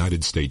like the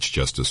United States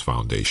Justice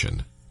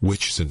Foundation,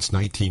 which since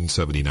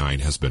 1979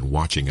 has been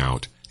watching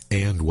out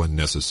and, when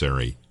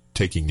necessary,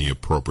 taking the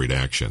appropriate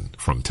action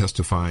from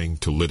testifying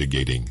to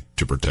litigating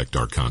to protect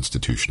our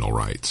constitutional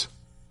rights.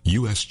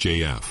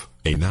 USJF,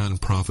 a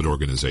non-profit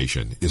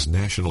organization, is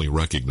nationally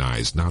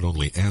recognized not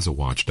only as a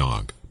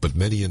watchdog, but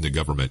many in the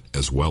government,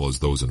 as well as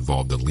those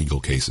involved in legal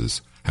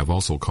cases, have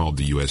also called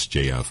the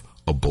USJF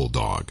a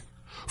bulldog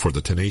for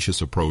the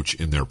tenacious approach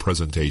in their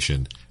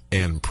presentation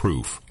and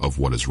proof of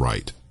what is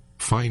right.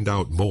 Find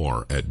out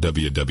more at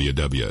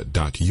www.usjf.net.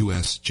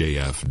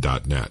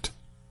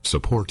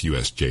 Support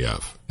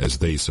USJF as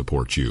they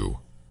support you.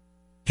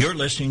 You're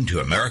listening to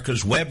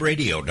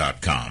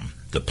America'sWebRadio.com,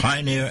 the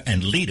pioneer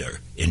and leader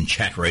in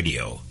chat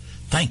radio.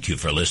 Thank you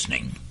for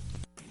listening.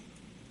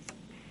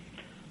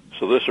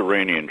 So this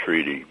Iranian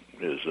treaty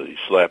is a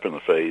slap in the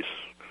face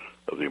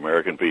of the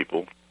American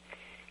people.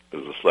 It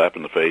is a slap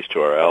in the face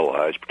to our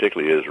allies,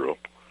 particularly Israel.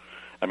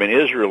 I mean,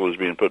 Israel is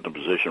being put in a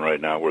position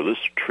right now where this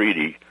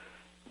treaty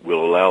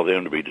will allow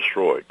them to be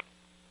destroyed.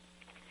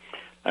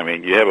 I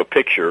mean, you have a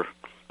picture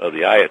of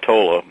the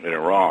Ayatollah in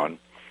Iran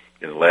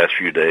in the last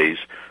few days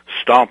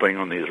stomping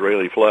on the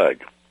Israeli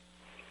flag.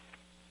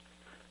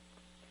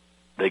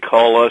 They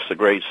call us the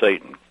great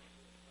Satan.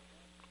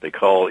 They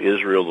call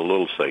Israel the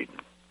little Satan.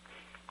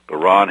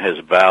 Iran has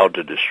vowed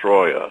to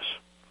destroy us.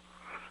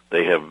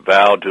 They have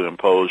vowed to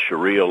impose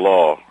Sharia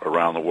law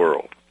around the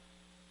world.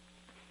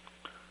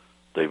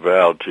 They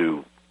vowed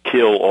to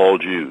kill all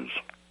Jews.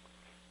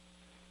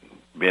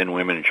 Men,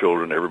 women, and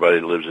children, everybody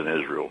that lives in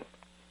Israel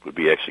would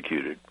be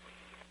executed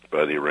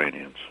by the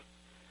Iranians.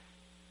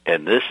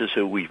 And this is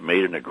who we've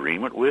made an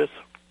agreement with?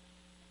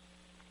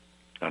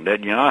 Now,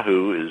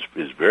 Netanyahu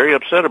is very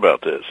upset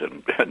about this,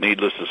 and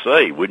needless to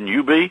say, wouldn't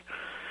you be?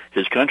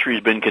 His country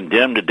has been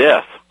condemned to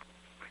death.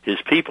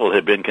 His people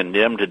have been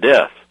condemned to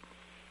death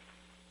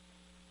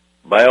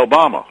by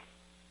Obama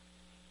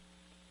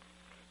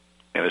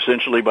and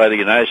essentially by the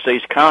United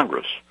States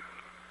Congress.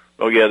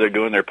 Oh, yeah, they're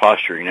doing their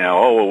posturing now.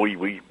 Oh, well,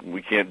 we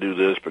can't do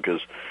this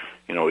because,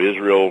 you know,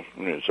 Israel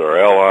is our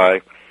ally,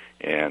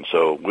 and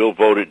so we'll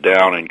vote it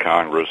down in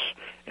Congress,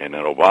 and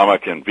then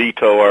Obama can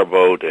veto our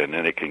vote, and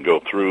then it can go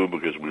through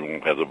because we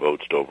won't have the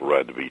votes to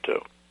override the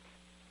veto.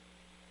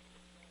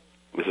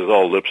 This is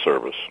all lip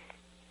service.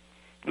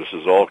 This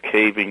is all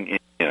caving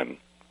in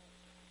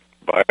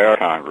by our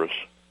Congress,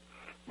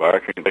 by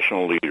our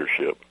congressional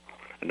leadership.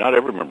 And not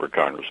every member of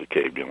Congress has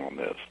caved in on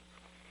this.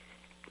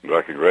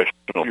 Our congressional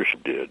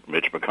leadership did.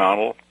 Mitch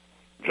McConnell,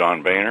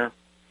 John Boehner.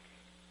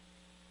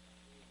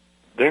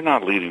 They're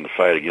not leading the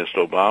fight against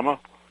Obama.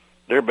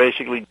 They're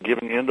basically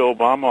giving in to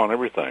Obama on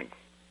everything.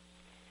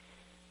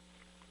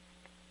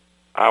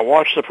 I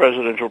watched the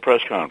presidential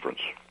press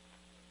conference.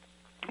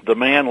 The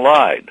man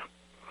lied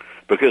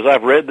because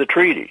I've read the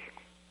treaty,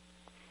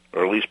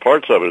 or at least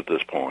parts of it at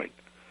this point.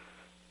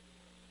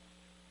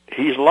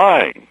 He's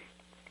lying.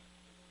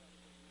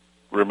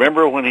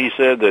 Remember when he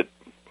said that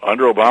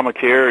under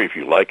Obamacare, if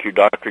you like your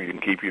doctor, you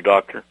can keep your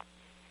doctor?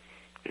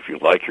 If you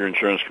like your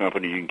insurance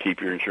company, you can keep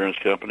your insurance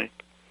company?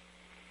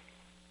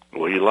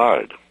 Well, he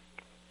lied.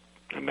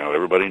 And now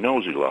everybody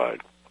knows he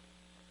lied.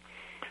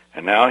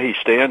 And now he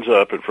stands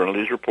up in front of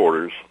these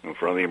reporters, in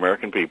front of the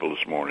American people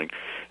this morning,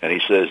 and he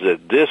says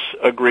that this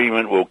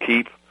agreement will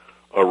keep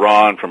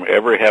Iran from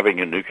ever having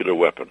a nuclear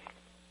weapon.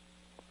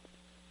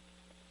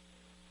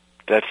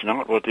 That's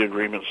not what the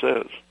agreement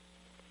says.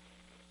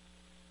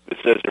 It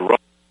says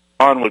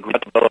Iran would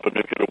not develop a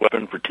nuclear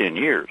weapon for 10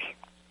 years.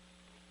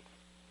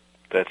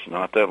 That's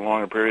not that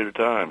long a period of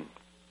time.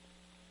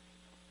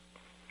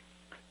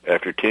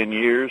 After 10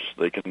 years,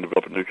 they can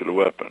develop a nuclear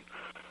weapon.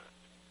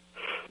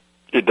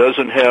 It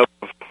doesn't have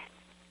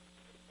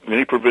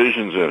any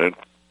provisions in it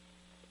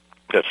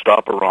that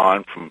stop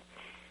Iran from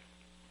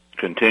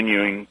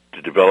continuing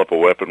to develop a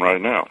weapon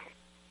right now.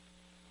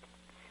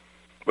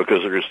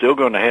 Because they're still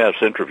going to have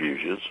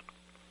centrifuges.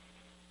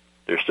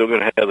 They're still going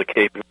to have the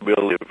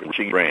capability of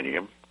enriching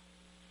uranium.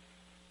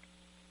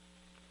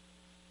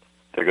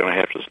 They're going to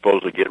have to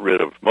supposedly get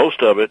rid of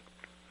most of it,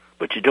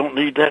 but you don't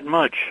need that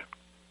much.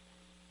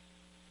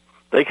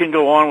 They can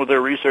go on with their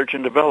research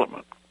and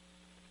development.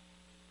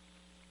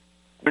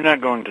 We're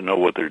not going to know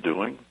what they're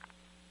doing.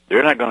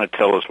 They're not going to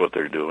tell us what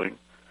they're doing.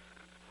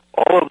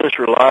 All of this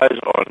relies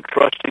on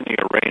trusting the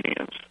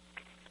Iranians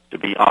to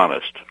be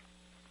honest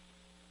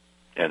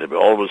and to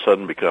all of a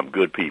sudden become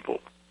good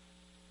people.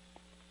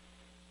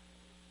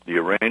 The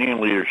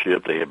Iranian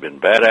leadership, they have been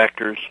bad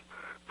actors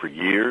for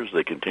years.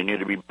 They continue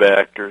to be bad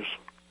actors.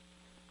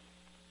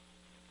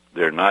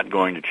 They're not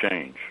going to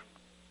change.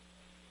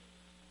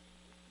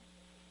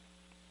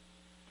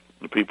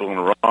 The people in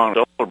Iran are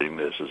celebrating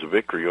this as a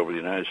victory over the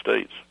United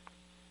States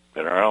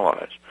and our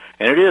allies.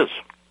 And it is.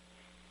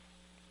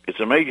 It's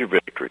a major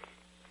victory.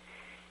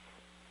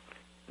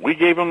 We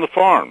gave them the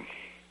farm,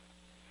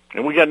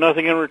 and we got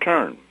nothing in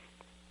return.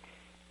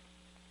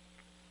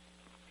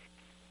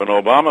 When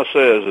Obama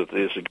says that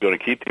this is going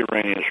to keep the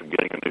Iranians from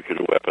getting a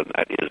nuclear weapon,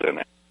 that is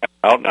an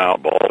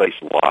out-and-out,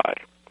 ball-faced lie.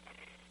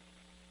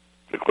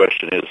 The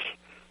question is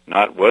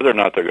not whether or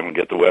not they're going to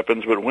get the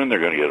weapons, but when they're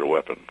going to get a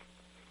weapon,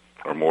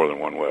 or more than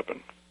one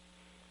weapon.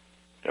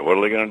 And what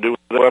are they going to do with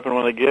the weapon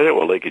when they get it?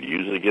 Well, they could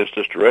use it against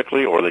us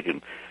directly, or they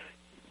can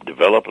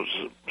develop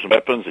some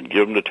weapons and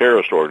give them to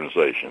terrorist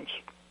organizations.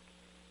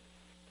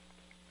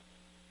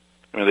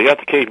 I mean, they got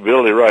the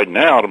capability right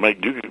now to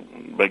make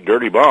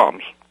dirty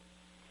bombs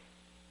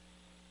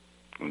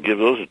and give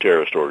those to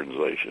terrorist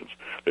organizations.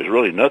 There's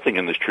really nothing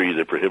in this treaty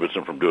that prohibits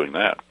them from doing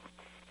that.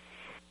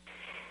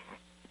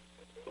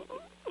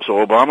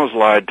 So Obama's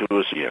lied to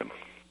us again.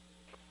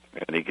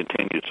 and he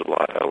continues to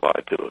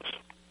lie to us.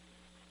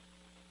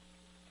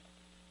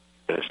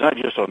 And it's not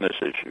just on this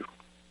issue.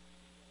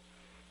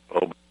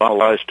 Obama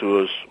lies to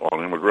us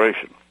on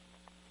immigration,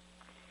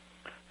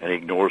 and he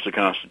ignores the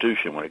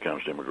Constitution when it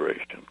comes to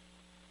immigration.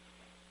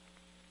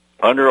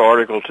 Under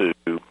Article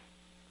 2,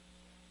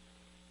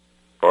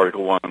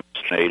 Article 1,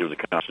 Section 8 of the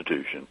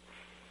Constitution,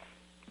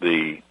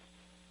 the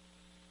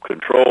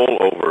control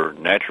over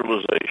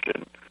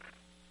naturalization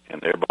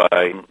and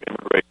thereby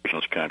immigration in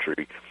this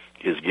country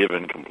is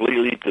given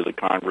completely to the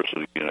Congress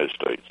of the United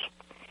States.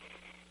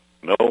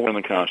 Nowhere in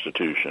the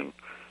Constitution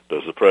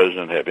does the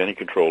President have any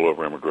control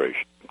over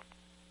immigration.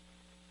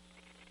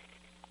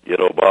 Yet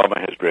Obama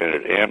has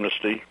granted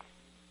amnesty,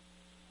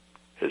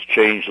 has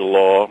changed the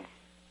law,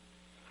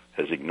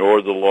 has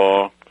ignored the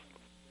law,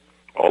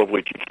 all of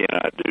which he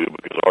cannot do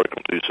because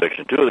Article 2,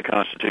 Section 2 of the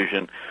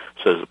Constitution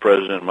says the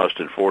President must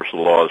enforce the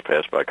laws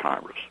passed by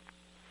Congress.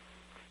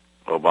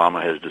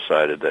 Obama has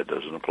decided that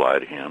doesn't apply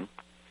to him.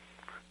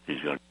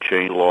 He's going to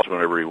change laws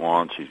whenever he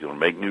wants. He's going to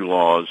make new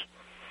laws.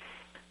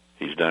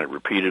 He's done it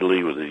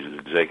repeatedly with these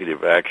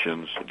executive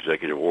actions,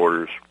 executive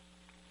orders,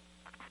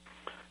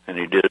 and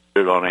he did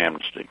it on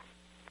amnesty.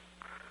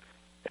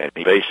 And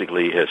he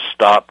basically has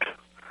stopped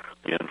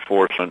the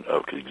enforcement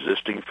of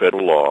existing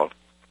federal law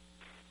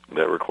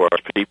that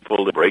requires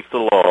people to break the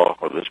law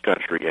of this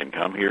country and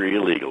come here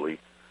illegally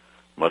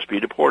must be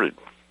deported.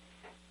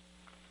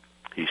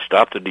 He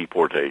stopped the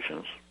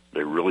deportations.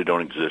 They really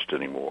don't exist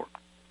anymore.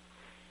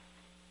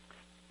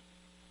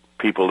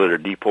 People that are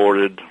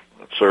deported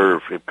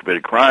have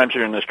committed crimes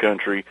here in this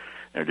country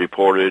and are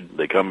deported.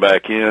 They come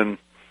back in,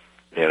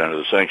 and under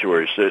the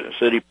sanctuary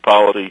city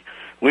policy,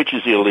 which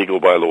is illegal,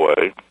 by the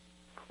way,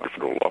 by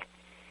federal law,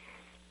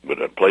 but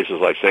in places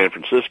like San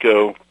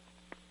Francisco,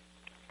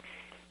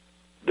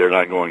 they're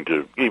not going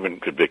to, even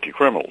convicted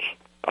criminals,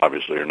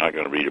 obviously, are not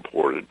going to be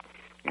deported.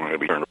 They're going to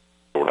be turned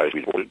over to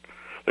be deported.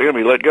 They're going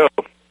to be let go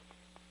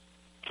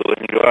so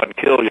they can go out and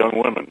kill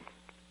young women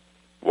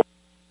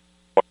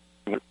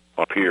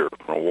up here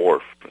on a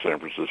wharf in San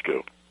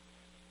Francisco.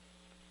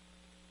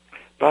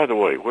 By the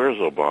way, where's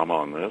Obama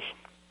on this?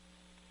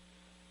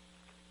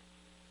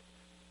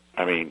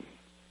 I mean,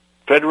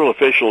 federal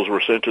officials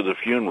were sent to the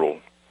funeral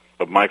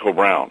of Michael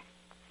Brown,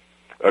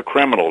 a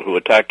criminal who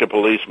attacked a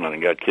policeman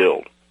and got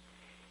killed.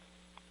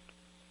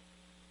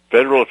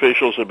 Federal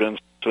officials have been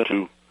sent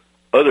to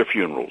other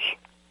funerals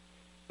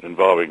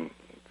involving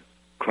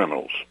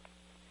criminals.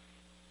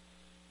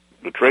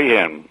 The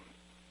Trahan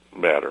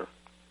matter.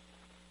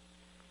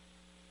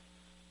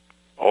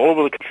 All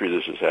over the country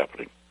this is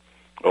happening.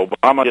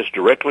 Obama gets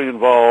directly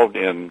involved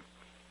in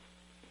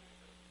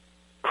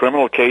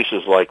criminal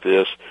cases like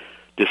this,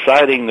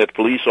 deciding that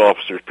police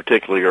officers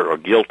particularly are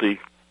guilty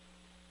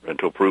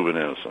until proven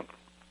innocent.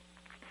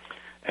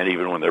 And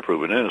even when they're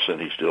proven innocent,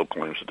 he still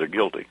claims that they're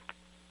guilty.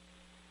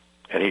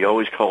 And he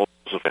always calls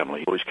the family.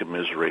 He always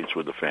commiserates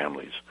with the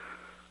families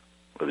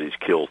of these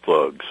killed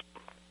thugs.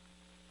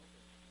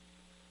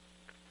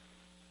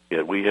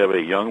 Yet we have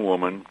a young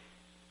woman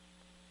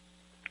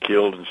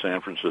killed in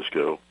San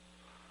Francisco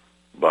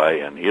by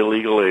an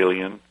illegal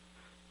alien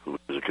who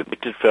was a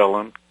convicted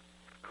felon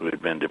who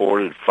had been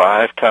deported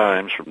 5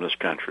 times from this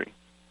country,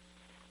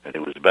 and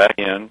who was back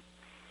in,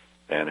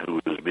 and who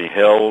was being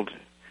held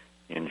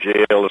in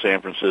jail in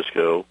San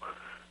Francisco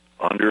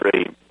under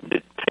a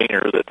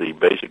detainer that they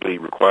basically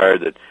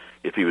required that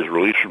if he was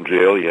released from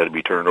jail, he had to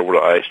be turned over to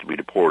ICE to be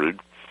deported.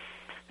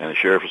 And the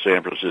sheriff of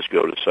San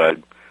Francisco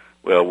decided,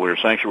 well, we're a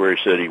sanctuary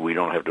city. We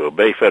don't have to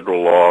obey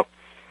federal law.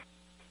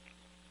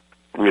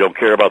 We don't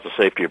care about the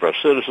safety of our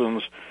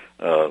citizens.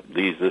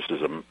 This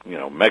is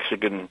a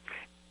Mexican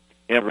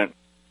immigrant.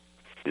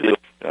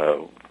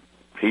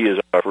 He is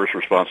our first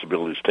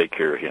responsibility to take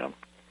care of him.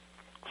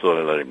 So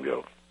they let him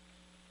go,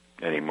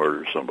 and he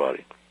murdered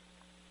somebody.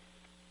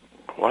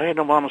 Why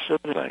hadn't Obama said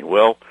anything?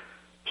 Well,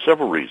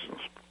 several reasons.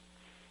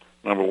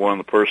 Number one,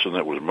 the person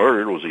that was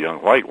murdered was a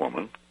young white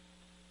woman.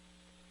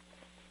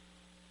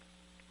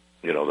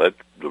 That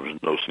there was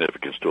no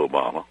significance to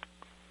Obama.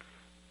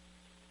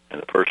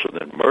 And the person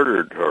that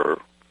murdered her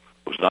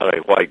was not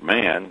a white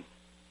man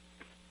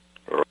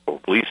or a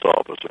police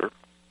officer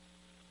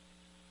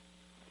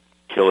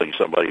killing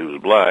somebody who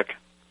was black.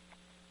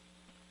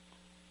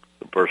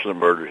 The person that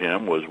murdered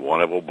him was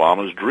one of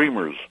Obama's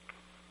dreamers,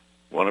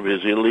 one of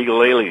his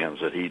illegal aliens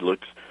that he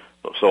looked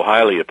so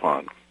highly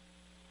upon,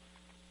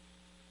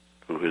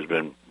 who has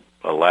been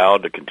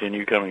allowed to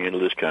continue coming into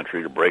this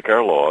country to break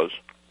our laws.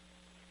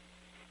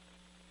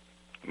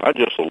 Not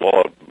just the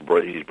law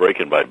he's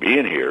breaking by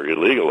being here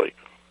illegally,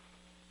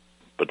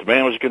 but the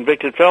man was a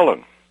convicted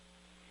felon,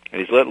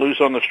 and he's let loose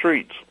on the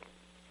streets.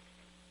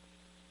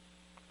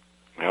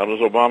 How does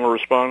Obama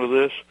respond to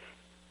this?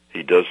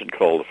 He doesn't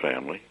call the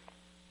family.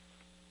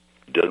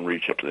 He doesn't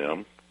reach out to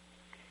them.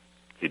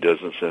 He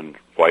doesn't send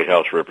White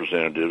House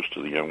representatives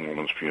to the young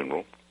woman's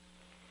funeral.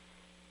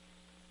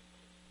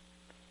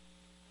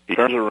 He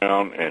turns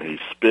around and he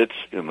spits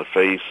in the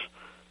face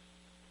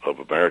of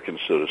American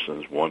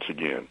citizens once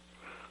again.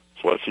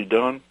 So what's he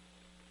done?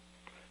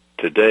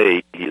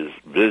 Today he is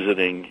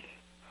visiting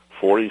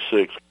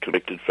 46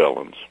 convicted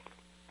felons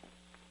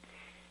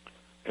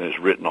and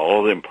has written all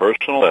of them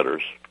personal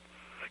letters.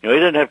 He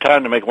didn't have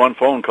time to make one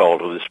phone call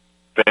to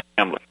this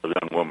family of the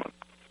young woman,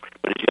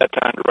 but he's got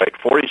time to write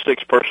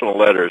 46 personal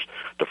letters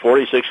to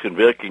 46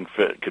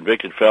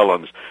 convicted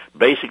felons,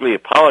 basically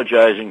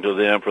apologizing to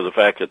them for the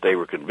fact that they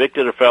were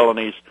convicted of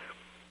felonies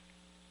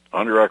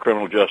under our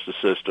criminal justice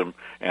system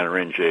and are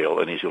in jail,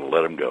 and he's going to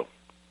let them go.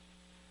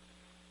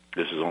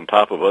 This is on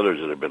top of others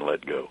that have been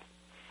let go.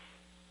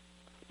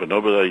 But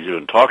nobody's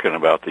even talking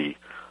about the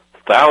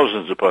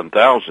thousands upon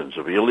thousands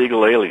of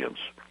illegal aliens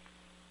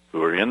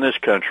who are in this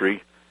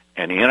country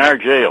and in our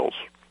jails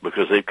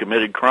because they've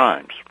committed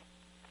crimes.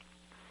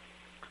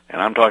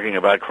 And I'm talking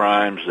about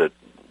crimes that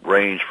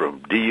range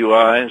from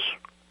DUIs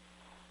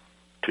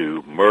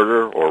to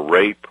murder or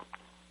rape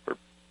or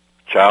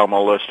child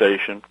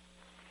molestation.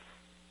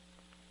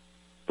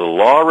 The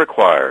law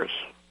requires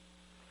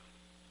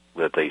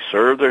that they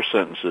serve their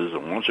sentences,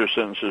 and once their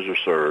sentences are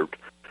served,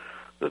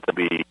 that they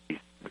be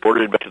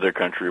deported back to their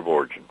country of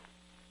origin.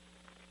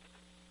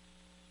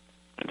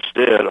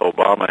 Instead,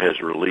 Obama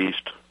has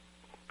released,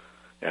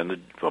 and the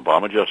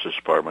Obama Justice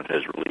Department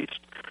has released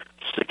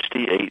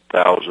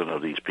 68,000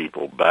 of these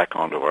people back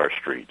onto our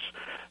streets.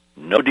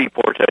 No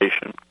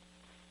deportation,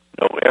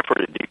 no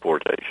effort at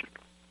deportation.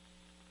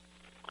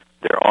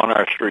 They're on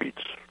our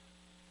streets.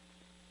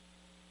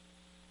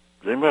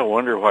 Does anybody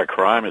wonder why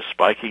crime is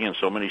spiking in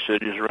so many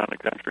cities around the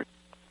country?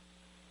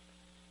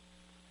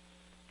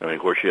 I mean,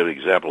 of course, you have the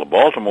example of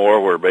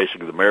Baltimore, where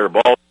basically the mayor of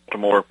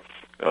Baltimore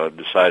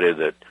decided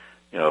that,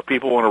 if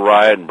people want to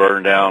riot and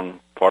burn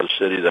down part of the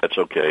city, that's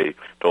okay.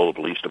 Told the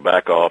police to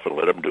back off and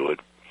let them do it.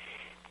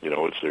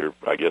 It's their,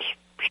 I guess,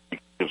 she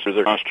considers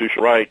their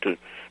constitutional right to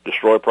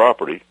destroy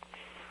property.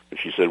 And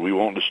she said, we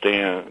won't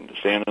stand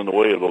in the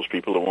way of those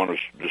people that want to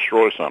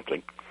destroy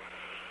something.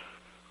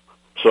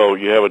 So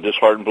you have a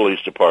disheartened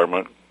police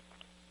department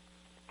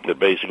that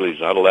basically is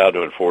not allowed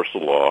to enforce the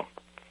law.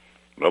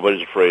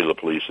 Nobody's afraid of the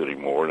police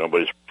anymore.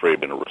 Nobody's afraid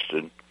of being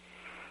arrested.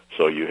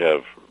 So you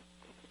have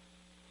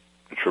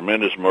a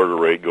tremendous murder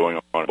rate going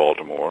on in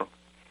Baltimore.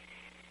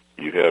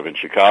 You have in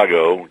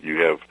Chicago,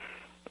 you have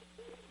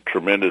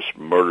tremendous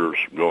murders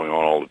going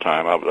on all the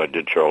time. I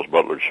did Charles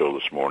Butler's show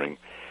this morning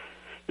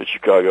in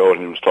Chicago,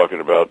 and he was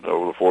talking about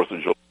over the 4th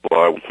of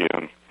July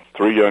weekend,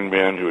 3 young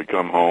men who had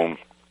come home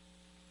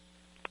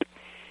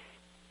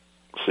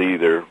see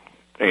their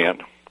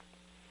aunt.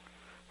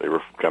 They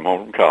were come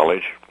home from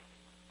college.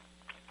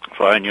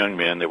 Fine young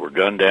men that were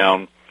gunned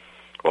down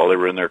while they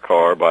were in their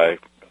car by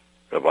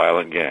a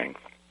violent gang.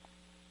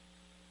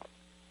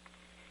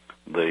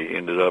 They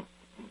ended up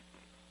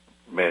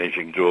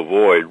managing to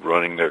avoid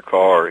running their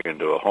car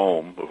into a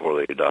home before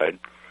they died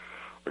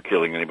or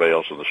killing anybody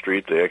else on the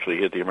street. They actually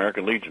hit the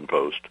American Legion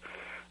post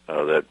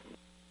that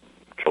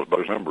Charles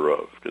Butler's a member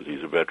of, because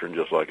he's a veteran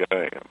just like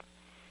I am.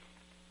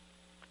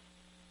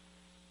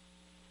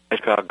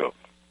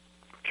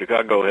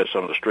 Chicago has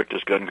some of the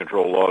strictest gun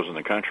control laws in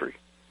the country,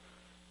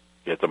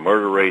 yet the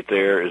murder rate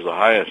there is the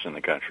highest in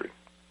the country.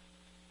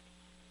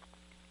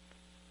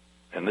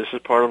 And this is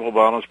part of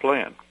Obama's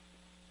plan,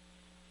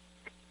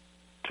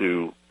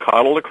 to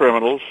coddle the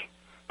criminals,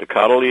 to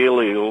coddle the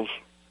illegals,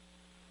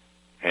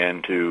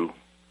 and to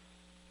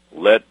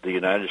let the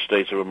United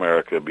States of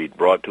America be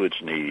brought to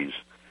its knees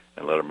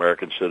and let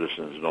American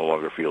citizens no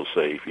longer feel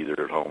safe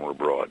either at home or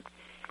abroad.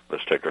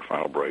 Let's take our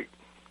final break.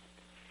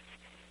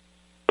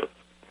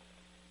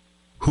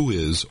 Who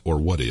is or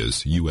what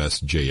is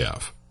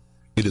USJF?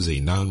 It is a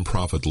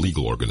non-profit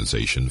legal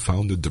organization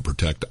founded to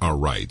protect our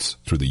rights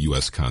through the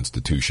U.S.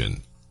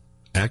 Constitution.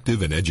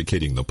 Active in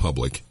educating the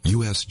public,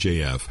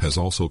 USJF has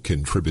also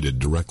contributed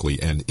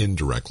directly and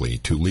indirectly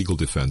to legal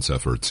defense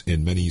efforts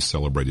in many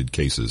celebrated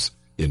cases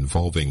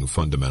involving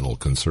fundamental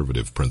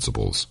conservative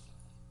principles.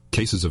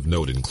 Cases of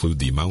note include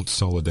the Mount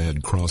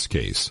Soledad Cross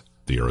case,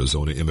 the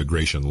Arizona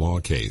immigration law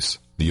case,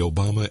 the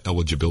Obama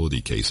eligibility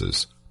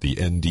cases, the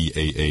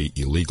NDAA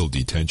illegal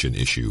detention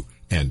issue,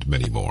 and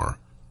many more.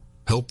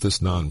 Help this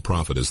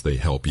nonprofit as they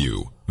help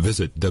you.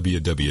 Visit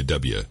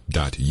www.usjf.net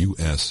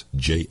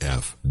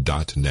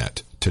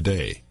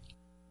today.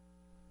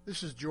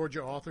 This is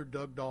Georgia author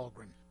Doug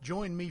Dahlgren.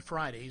 Join me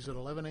Fridays at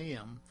 11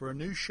 a.m. for a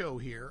new show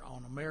here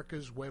on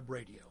America's Web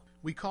Radio.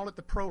 We call it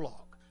The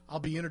Prologue. I'll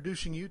be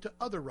introducing you to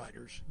other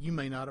writers you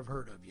may not have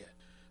heard of yet.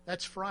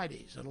 That's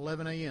Fridays at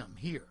 11 a.m.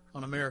 here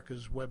on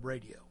America's Web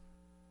Radio.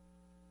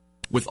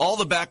 With all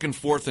the back and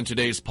forth in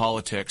today's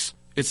politics,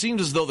 it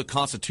seems as though the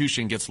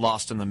Constitution gets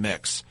lost in the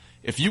mix.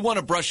 If you want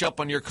to brush up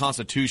on your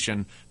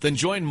Constitution, then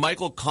join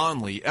Michael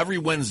Conley every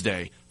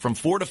Wednesday from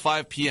 4 to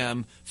 5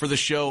 p.m. for the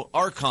show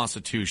Our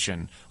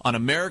Constitution on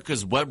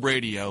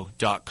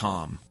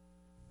americaswebradio.com.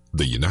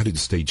 The United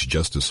States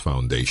Justice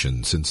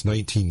Foundation since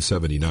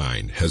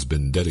 1979 has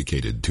been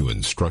dedicated to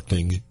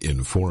instructing,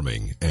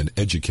 informing, and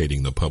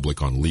educating the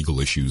public on legal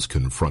issues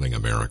confronting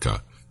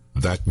America.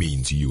 That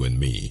means you and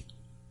me.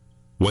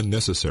 When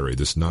necessary,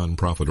 this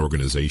nonprofit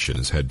organization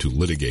has had to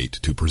litigate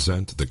to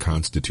present the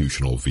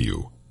constitutional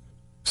view.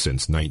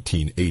 Since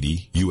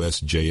 1980,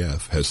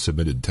 USJF has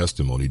submitted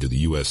testimony to the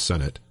U.S.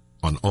 Senate,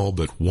 on all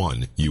but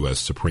one U.S.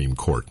 Supreme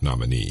Court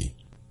nominee.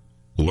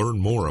 Learn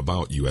more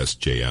about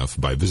USJF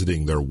by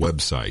visiting their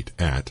website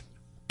at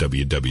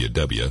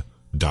www.usjf.net.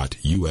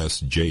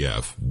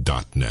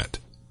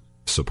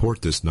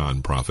 Support this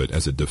nonprofit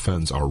as it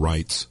defends our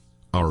rights,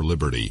 our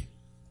liberty,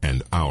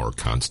 and our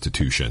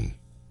Constitution.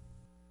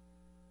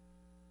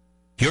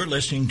 You're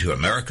listening to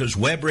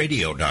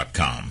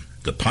AmericasWebRadio.com,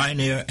 the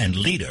pioneer and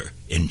leader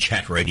in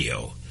chat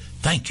radio.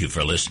 Thank you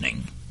for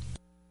listening.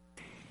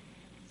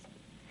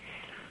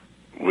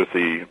 With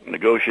the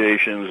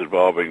negotiations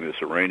involving this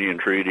Iranian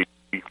treaty,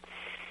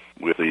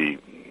 with the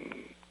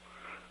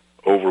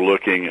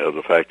overlooking of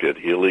the fact that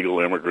illegal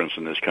immigrants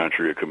in this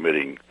country are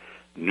committing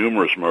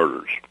numerous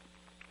murders.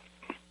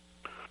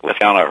 Last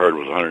count I heard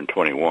was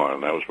 121,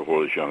 and that was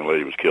before this young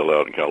lady was killed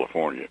out in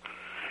California.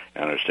 I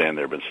understand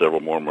there have been several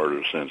more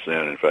murders since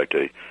then. In fact,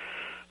 a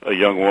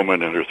young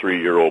woman and her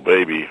 3-year-old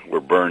baby were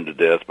burned to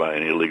death by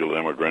an illegal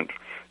immigrant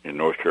in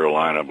North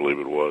Carolina, I believe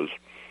it was.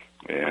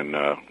 And,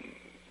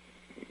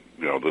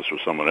 this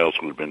was someone else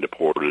who had been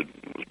deported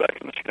and was back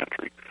in this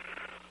country.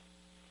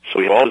 So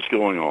we have all this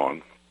going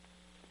on,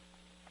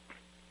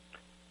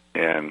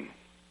 and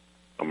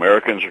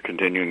Americans are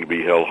continuing to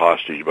be held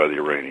hostage by the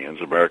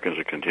Iranians. Americans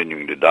are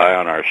continuing to die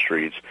on our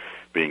streets,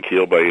 being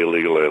killed by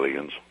illegal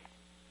aliens.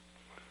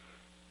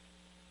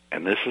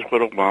 And this is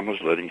what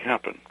Obama's letting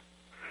happen.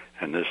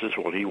 And this is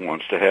what he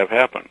wants to have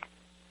happen.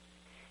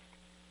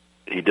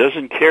 He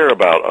doesn't care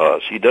about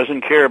us. He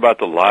doesn't care about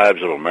the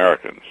lives of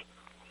Americans.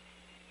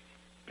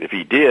 If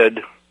he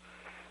did,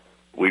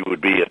 we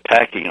would be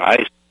attacking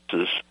ISIS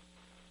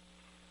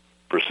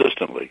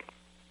persistently,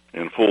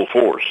 in full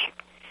force,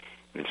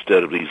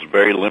 instead of these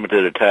very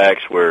limited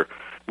attacks where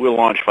we'll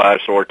launch 5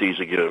 sorties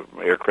against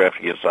aircraft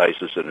against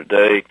ISIS in a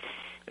day,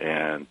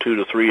 and 2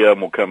 to 3 of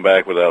them will come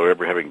back without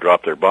ever having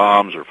dropped their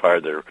bombs or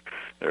fired their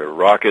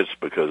rockets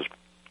because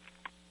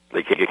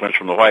they can't get clearance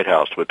from the White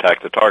House to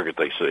attack the target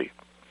they see.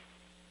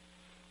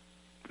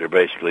 They're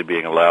basically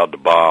being allowed to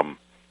bomb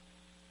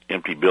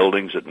empty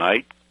buildings at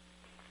night,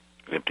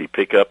 empty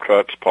pickup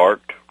trucks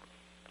parked.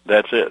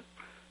 That's it.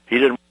 He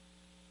didn't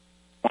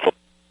want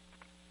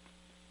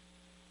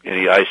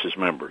any ISIS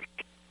members.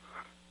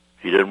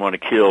 He didn't want to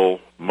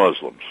kill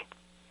Muslims.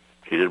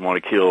 He didn't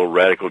want to kill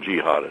radical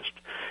jihadists.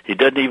 He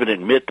doesn't even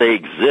admit they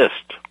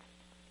exist.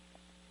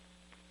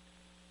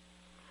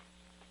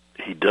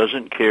 He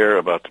doesn't care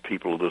about the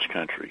people of this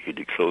country.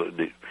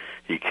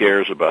 He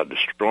cares about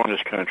destroying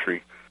this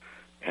country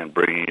and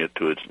bringing it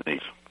to its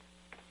knees.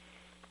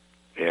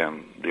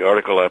 And the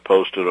article I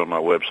posted on my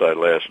website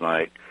last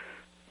night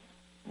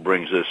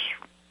brings this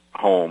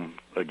home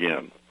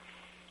again.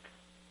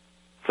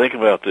 Think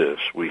about this.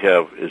 We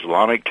have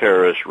Islamic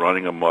terrorists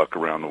running amok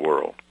around the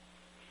world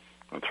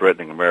and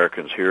threatening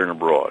Americans here and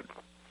abroad.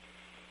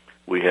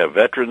 We have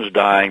veterans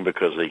dying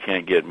because they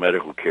can't get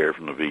medical care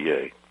from the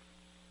VA.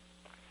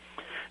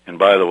 And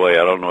by the way,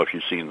 I don't know if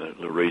you've seen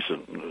the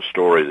recent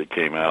story that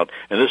came out,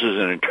 and this is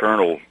an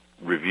internal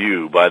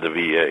review by the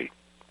VA,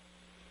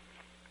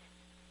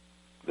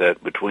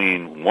 that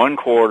between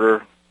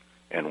 1/4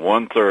 and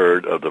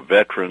 1/3 of the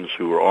veterans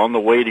who are on the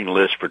waiting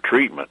list for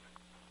treatment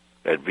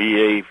at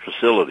VA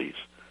facilities,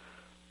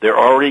 they're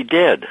already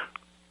dead.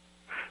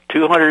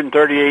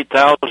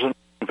 238,000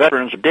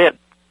 veterans are dead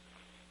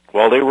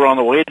while they were on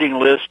the waiting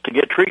list to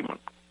get treatment.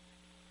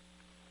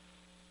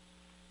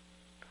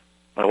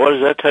 Now, what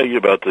does that tell you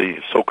about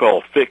the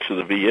so-called fix of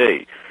the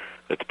VA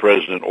that the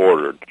president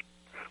ordered?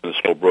 This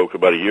all broke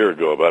about a year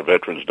ago about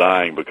veterans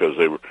dying because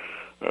they were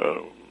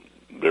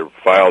their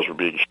files were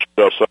being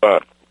shoved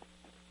aside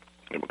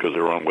and because they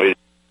were on waiting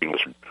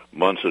lists for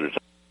months at a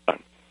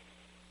time.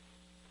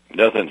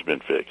 Nothing's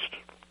been fixed.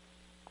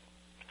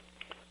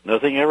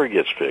 Nothing ever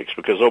gets fixed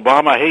because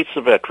Obama hates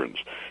the veterans.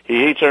 He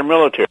hates our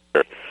military.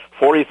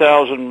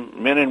 40,000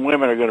 men and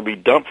women are going to be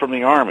dumped from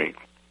the Army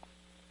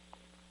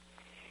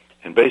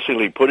and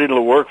basically put into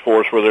the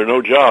workforce where there are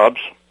no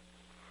jobs,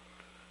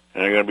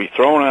 and they're going to be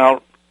thrown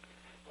out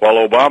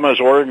while Obama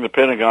is ordering the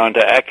Pentagon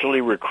to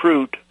actively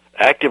recruit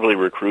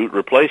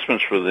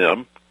replacements for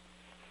them.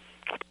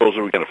 Suppose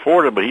that we can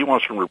afford them, but he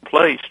wants them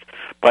replaced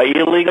by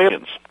illegal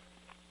aliens.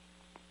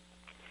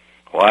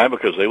 Why?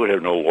 Because they would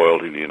have no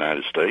loyalty to the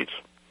United States.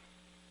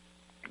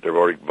 They've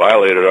already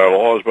violated our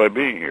laws by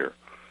being here.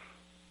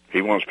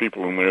 He wants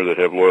people in there that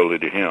have loyalty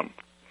to him.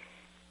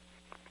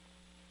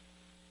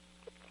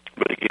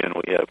 But again,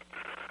 we have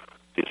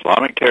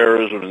Islamic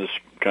terrorism in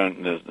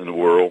the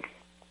world.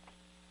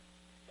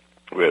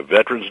 We have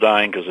veterans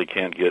dying because they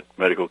can't get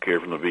medical care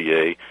from the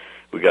VA.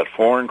 We got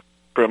foreign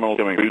criminals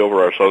coming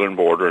over our southern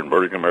border and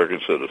murdering American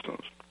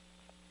citizens.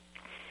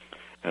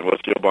 And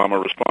what's the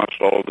Obama response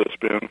to all of this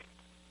been?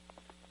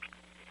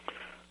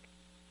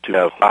 To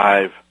have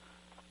 5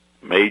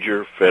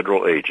 major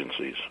federal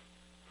agencies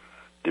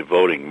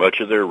devoting much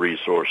of their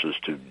resources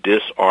to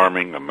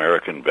disarming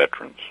American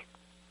veterans.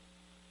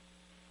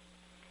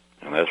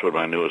 And that's what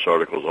my newest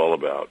article is all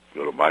about.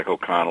 Go to Michael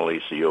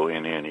Connelly,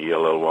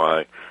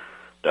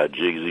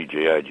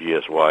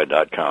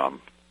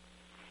 ConnellyJigsy.com,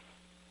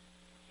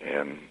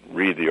 and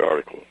read the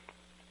article.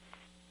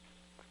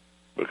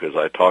 because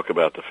I talk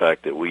about the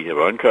fact that we have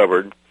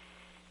uncovered,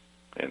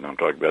 and I'm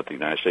talking about the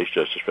United States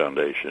Justice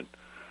Foundation,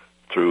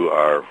 through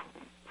our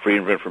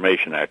Freedom of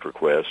Information Act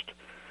request,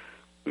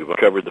 we've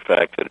uncovered the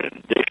fact that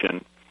in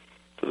addition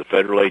to the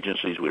federal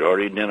agencies we'd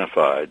already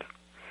identified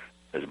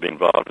as being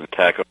involved in the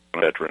attack on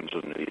veterans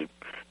and the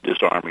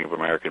disarming of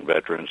American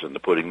veterans and the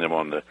putting them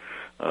on the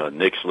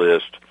NICS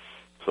list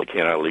so they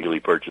cannot legally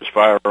purchase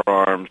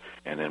firearms,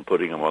 and then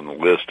putting them on the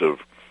list of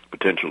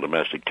potential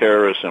domestic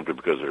terrorists simply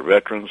because they're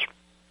veterans.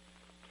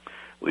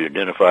 We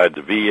identified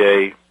the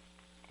VA,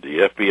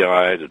 the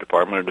FBI, the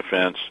Department of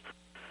Defense,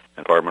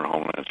 and Department of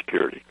Homeland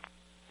Security.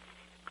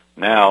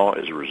 Now,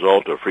 as a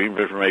result of Freedom of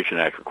Information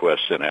Act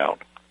requests sent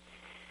out,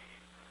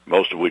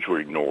 most of which were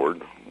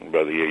ignored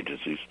by the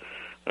agencies,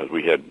 as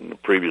we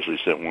had previously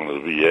sent one to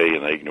the VA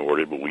and they ignored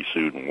it, but we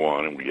sued and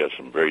won, and we got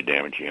some very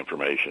damaging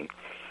information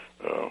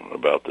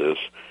about this.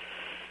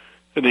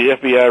 And the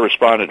FBI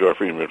responded to our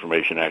Freedom of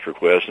Information Act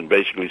request and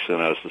basically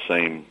sent us the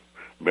same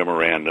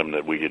memorandum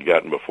that we had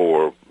gotten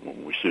before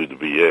when we sued the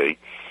VA.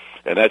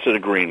 And that's an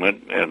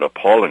agreement, an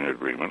appalling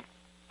agreement,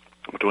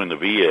 between the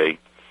VA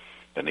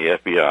and the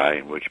FBI,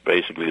 in which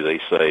basically they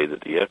say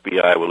that the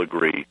FBI will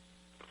agree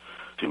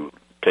to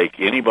take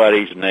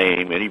anybody's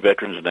name, any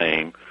veteran's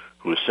name,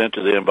 who is sent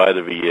to them by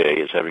the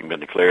VA as having been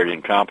declared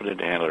incompetent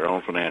to handle their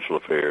own financial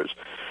affairs,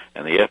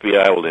 and the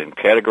FBI will then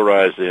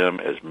categorize them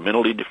as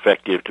mentally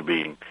defective to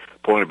being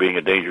point of being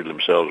a danger to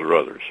themselves or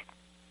others.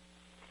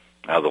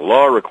 Now, the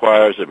law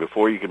requires that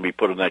before you can be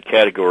put in that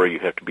category, you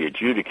have to be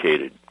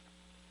adjudicated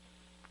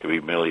to be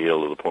mentally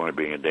ill to the point of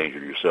being a danger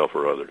to yourself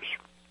or others.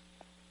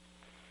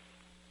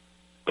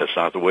 That's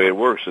not the way it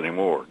works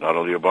anymore, not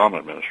under the Obama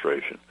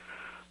administration.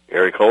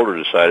 Eric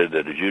Holder decided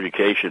that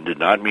adjudication did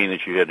not mean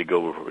that you had to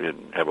go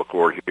and have a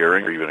court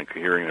hearing or even a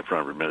hearing in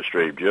front of an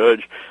administrative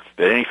judge,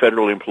 that any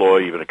federal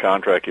employee, even a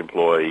contract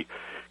employee,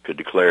 could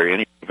declare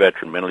any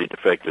veteran mentally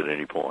defective at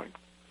any point.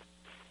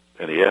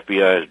 And the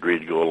FBI has agreed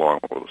to go along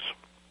with us.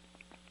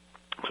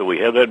 So we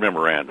have that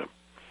memorandum.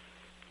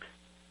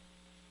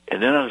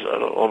 And then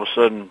all of a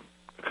sudden,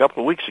 a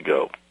couple of weeks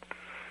ago,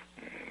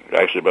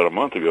 actually about a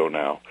month ago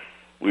now,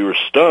 we were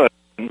stunned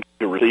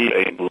to receive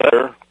a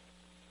letter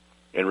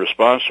in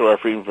response to our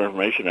Freedom of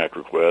Information Act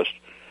request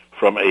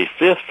from a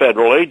fifth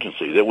federal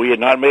agency that we had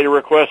not made a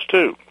request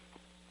to.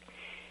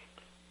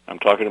 I'm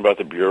talking about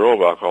the Bureau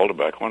of Alcohol,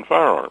 Tobacco, and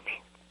Firearms.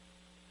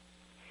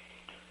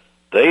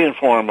 They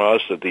informed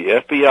us that the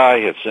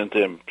FBI had sent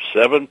them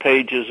 7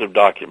 pages of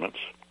documents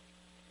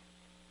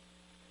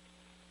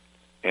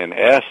and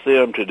asked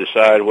them to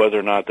decide whether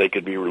or not they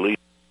could be released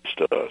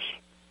to us.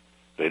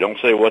 They don't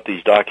say what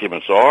these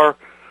documents are,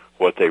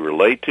 what they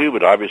relate to,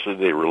 but obviously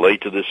they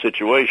relate to this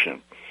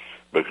situation,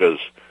 because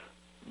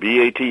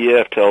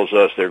BATF tells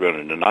us they're going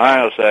to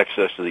deny us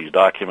access to these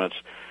documents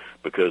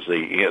because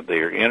they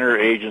are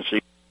interagency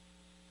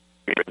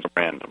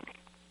random.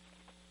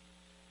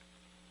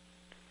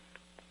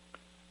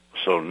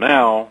 So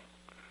now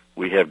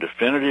we have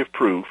definitive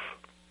proof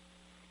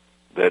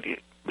that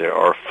there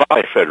are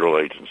 5 federal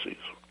agencies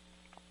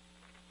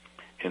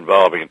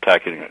involved in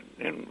attacking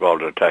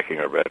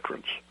our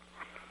veterans.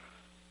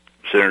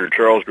 Senator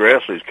Charles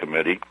Grassley's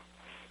committee,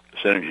 the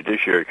Senate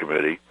Judiciary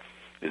Committee,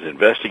 is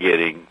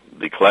investigating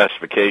the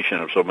classification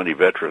of so many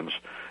veterans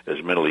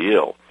as mentally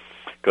ill,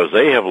 because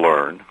they have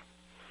learned,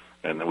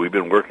 and we've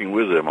been working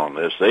with them on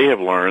this, they have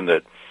learned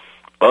that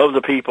of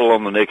the people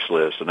on the NICS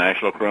list, the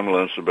National Criminal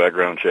Instant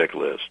Background Check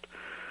list,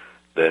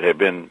 that have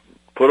been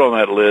put on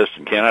that list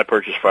and cannot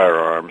purchase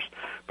firearms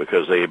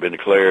because they have been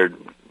declared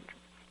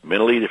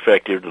mentally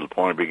defective to the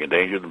point of being a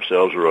danger to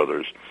themselves or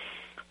others,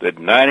 that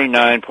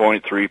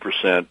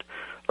 99.3%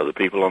 of the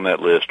people on that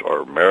list are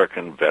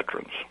American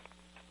veterans.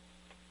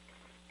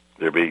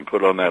 They're being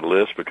put on that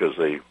list because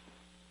they've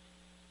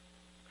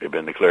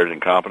been declared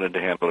incompetent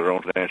to handle their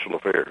own financial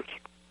affairs.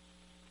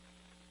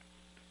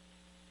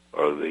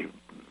 Or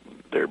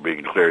they're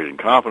being declared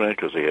incompetent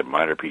because they have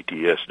minor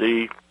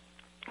PTSD,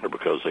 or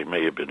because they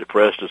may have been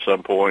depressed at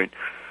some point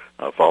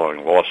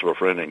following loss of a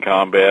friend in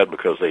combat,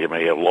 because they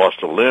may have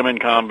lost a limb in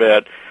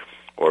combat,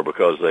 or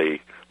because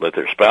they let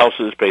their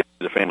spouses pay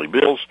the family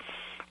bills,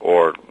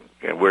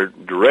 and we're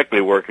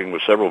directly working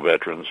with several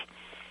veterans,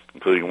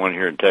 including one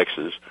here in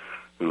Texas,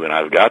 who, and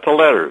I've got the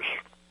letters,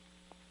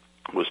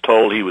 was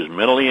told he was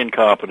mentally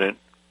incompetent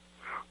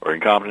or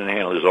incompetent to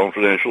handle his own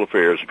financial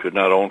affairs and could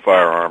not own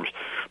firearms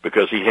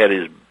because he had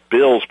his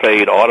bills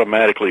paid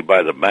automatically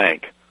by the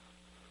bank,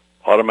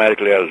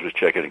 automatically out of his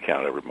checking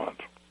account every month.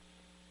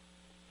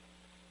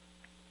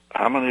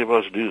 How many of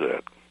us do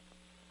that?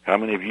 How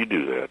many of you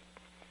do that?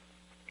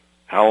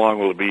 How long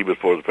will it be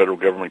before the federal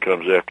government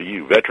comes after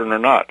you, veteran or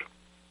not,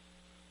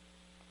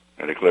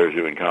 and declares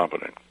you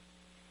incompetent?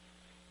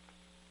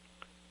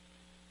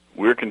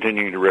 We're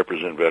continuing to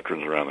represent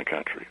veterans around the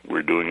country.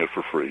 We're doing it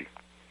for free.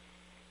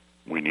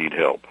 We need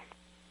help.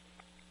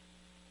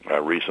 I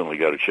recently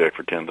got a check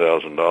for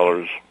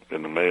 $10,000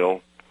 in the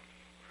mail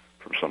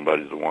from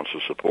somebody that wants to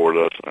support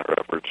us in our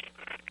efforts.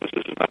 This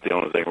is not the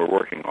only thing we're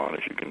working on,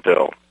 as you can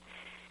tell,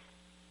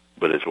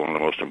 but it's one of the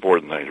most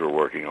important things we're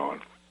working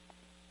on.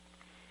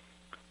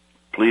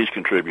 please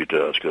contribute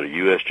to us. Go to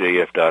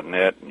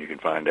usjf.net, and you can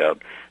find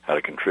out how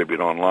to contribute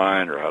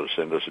online or how to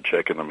send us a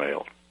check in the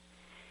mail.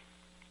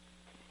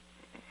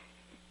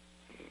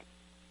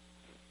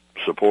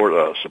 Support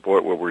us.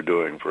 Support what we're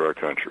doing for our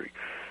country.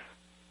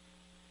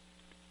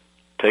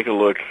 Take a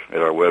look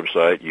at our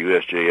website,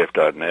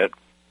 usjf.net.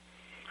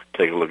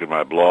 Take a look at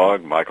my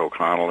blog, Michael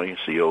Connelly,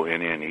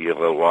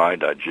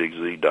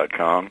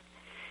 CONNELLY.jigsy.com.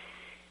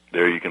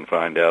 There you can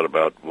find out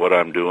about what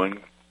I'm doing,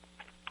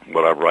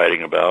 what I'm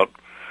writing about.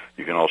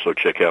 You can also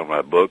check out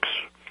my books,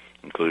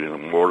 including The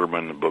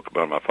Mortarman, the book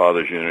about my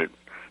father's unit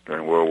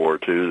during World War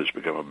II that's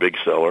become a big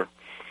seller,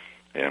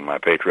 and my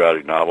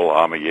patriotic novel,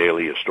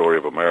 Amayeli, A Story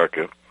of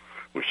America,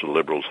 which the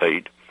liberals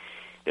hate.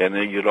 And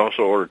then you'd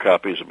also order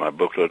copies of my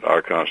booklet,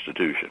 Our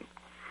Constitution,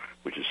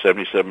 which is a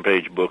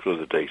 77-page booklet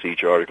that takes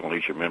each article and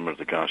each amendment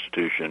of the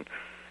Constitution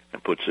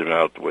and puts them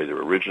out the way they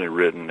were originally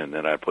written, and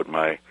then I put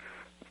my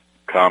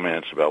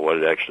comments about what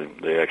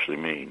they actually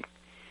mean.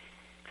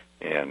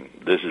 And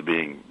this is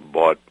being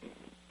bought.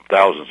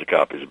 Thousands of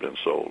copies have been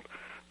sold.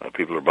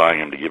 People are buying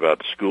them to give out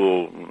to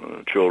school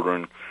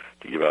children,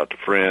 to give out to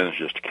friends,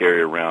 just to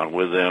carry around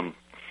with them,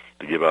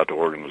 to give out to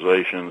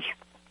organizations.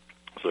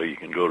 So you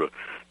can go to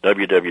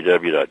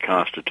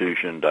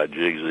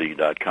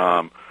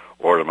www.constitution.jigsy.com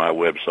or to my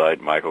website,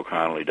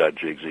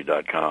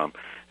 michaelconnelly.jigsy.com,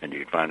 and you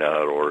can find out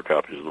how to order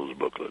copies of those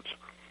booklets.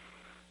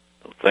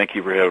 So thank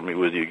you for having me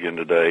with you again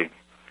today,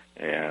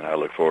 and I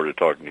look forward to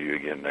talking to you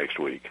again next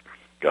week.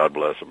 God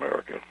bless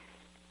America.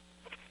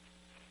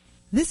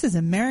 This is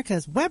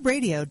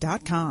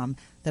America'sWebRadio.com,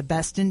 the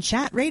best in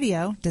chat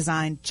radio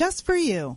designed just for you.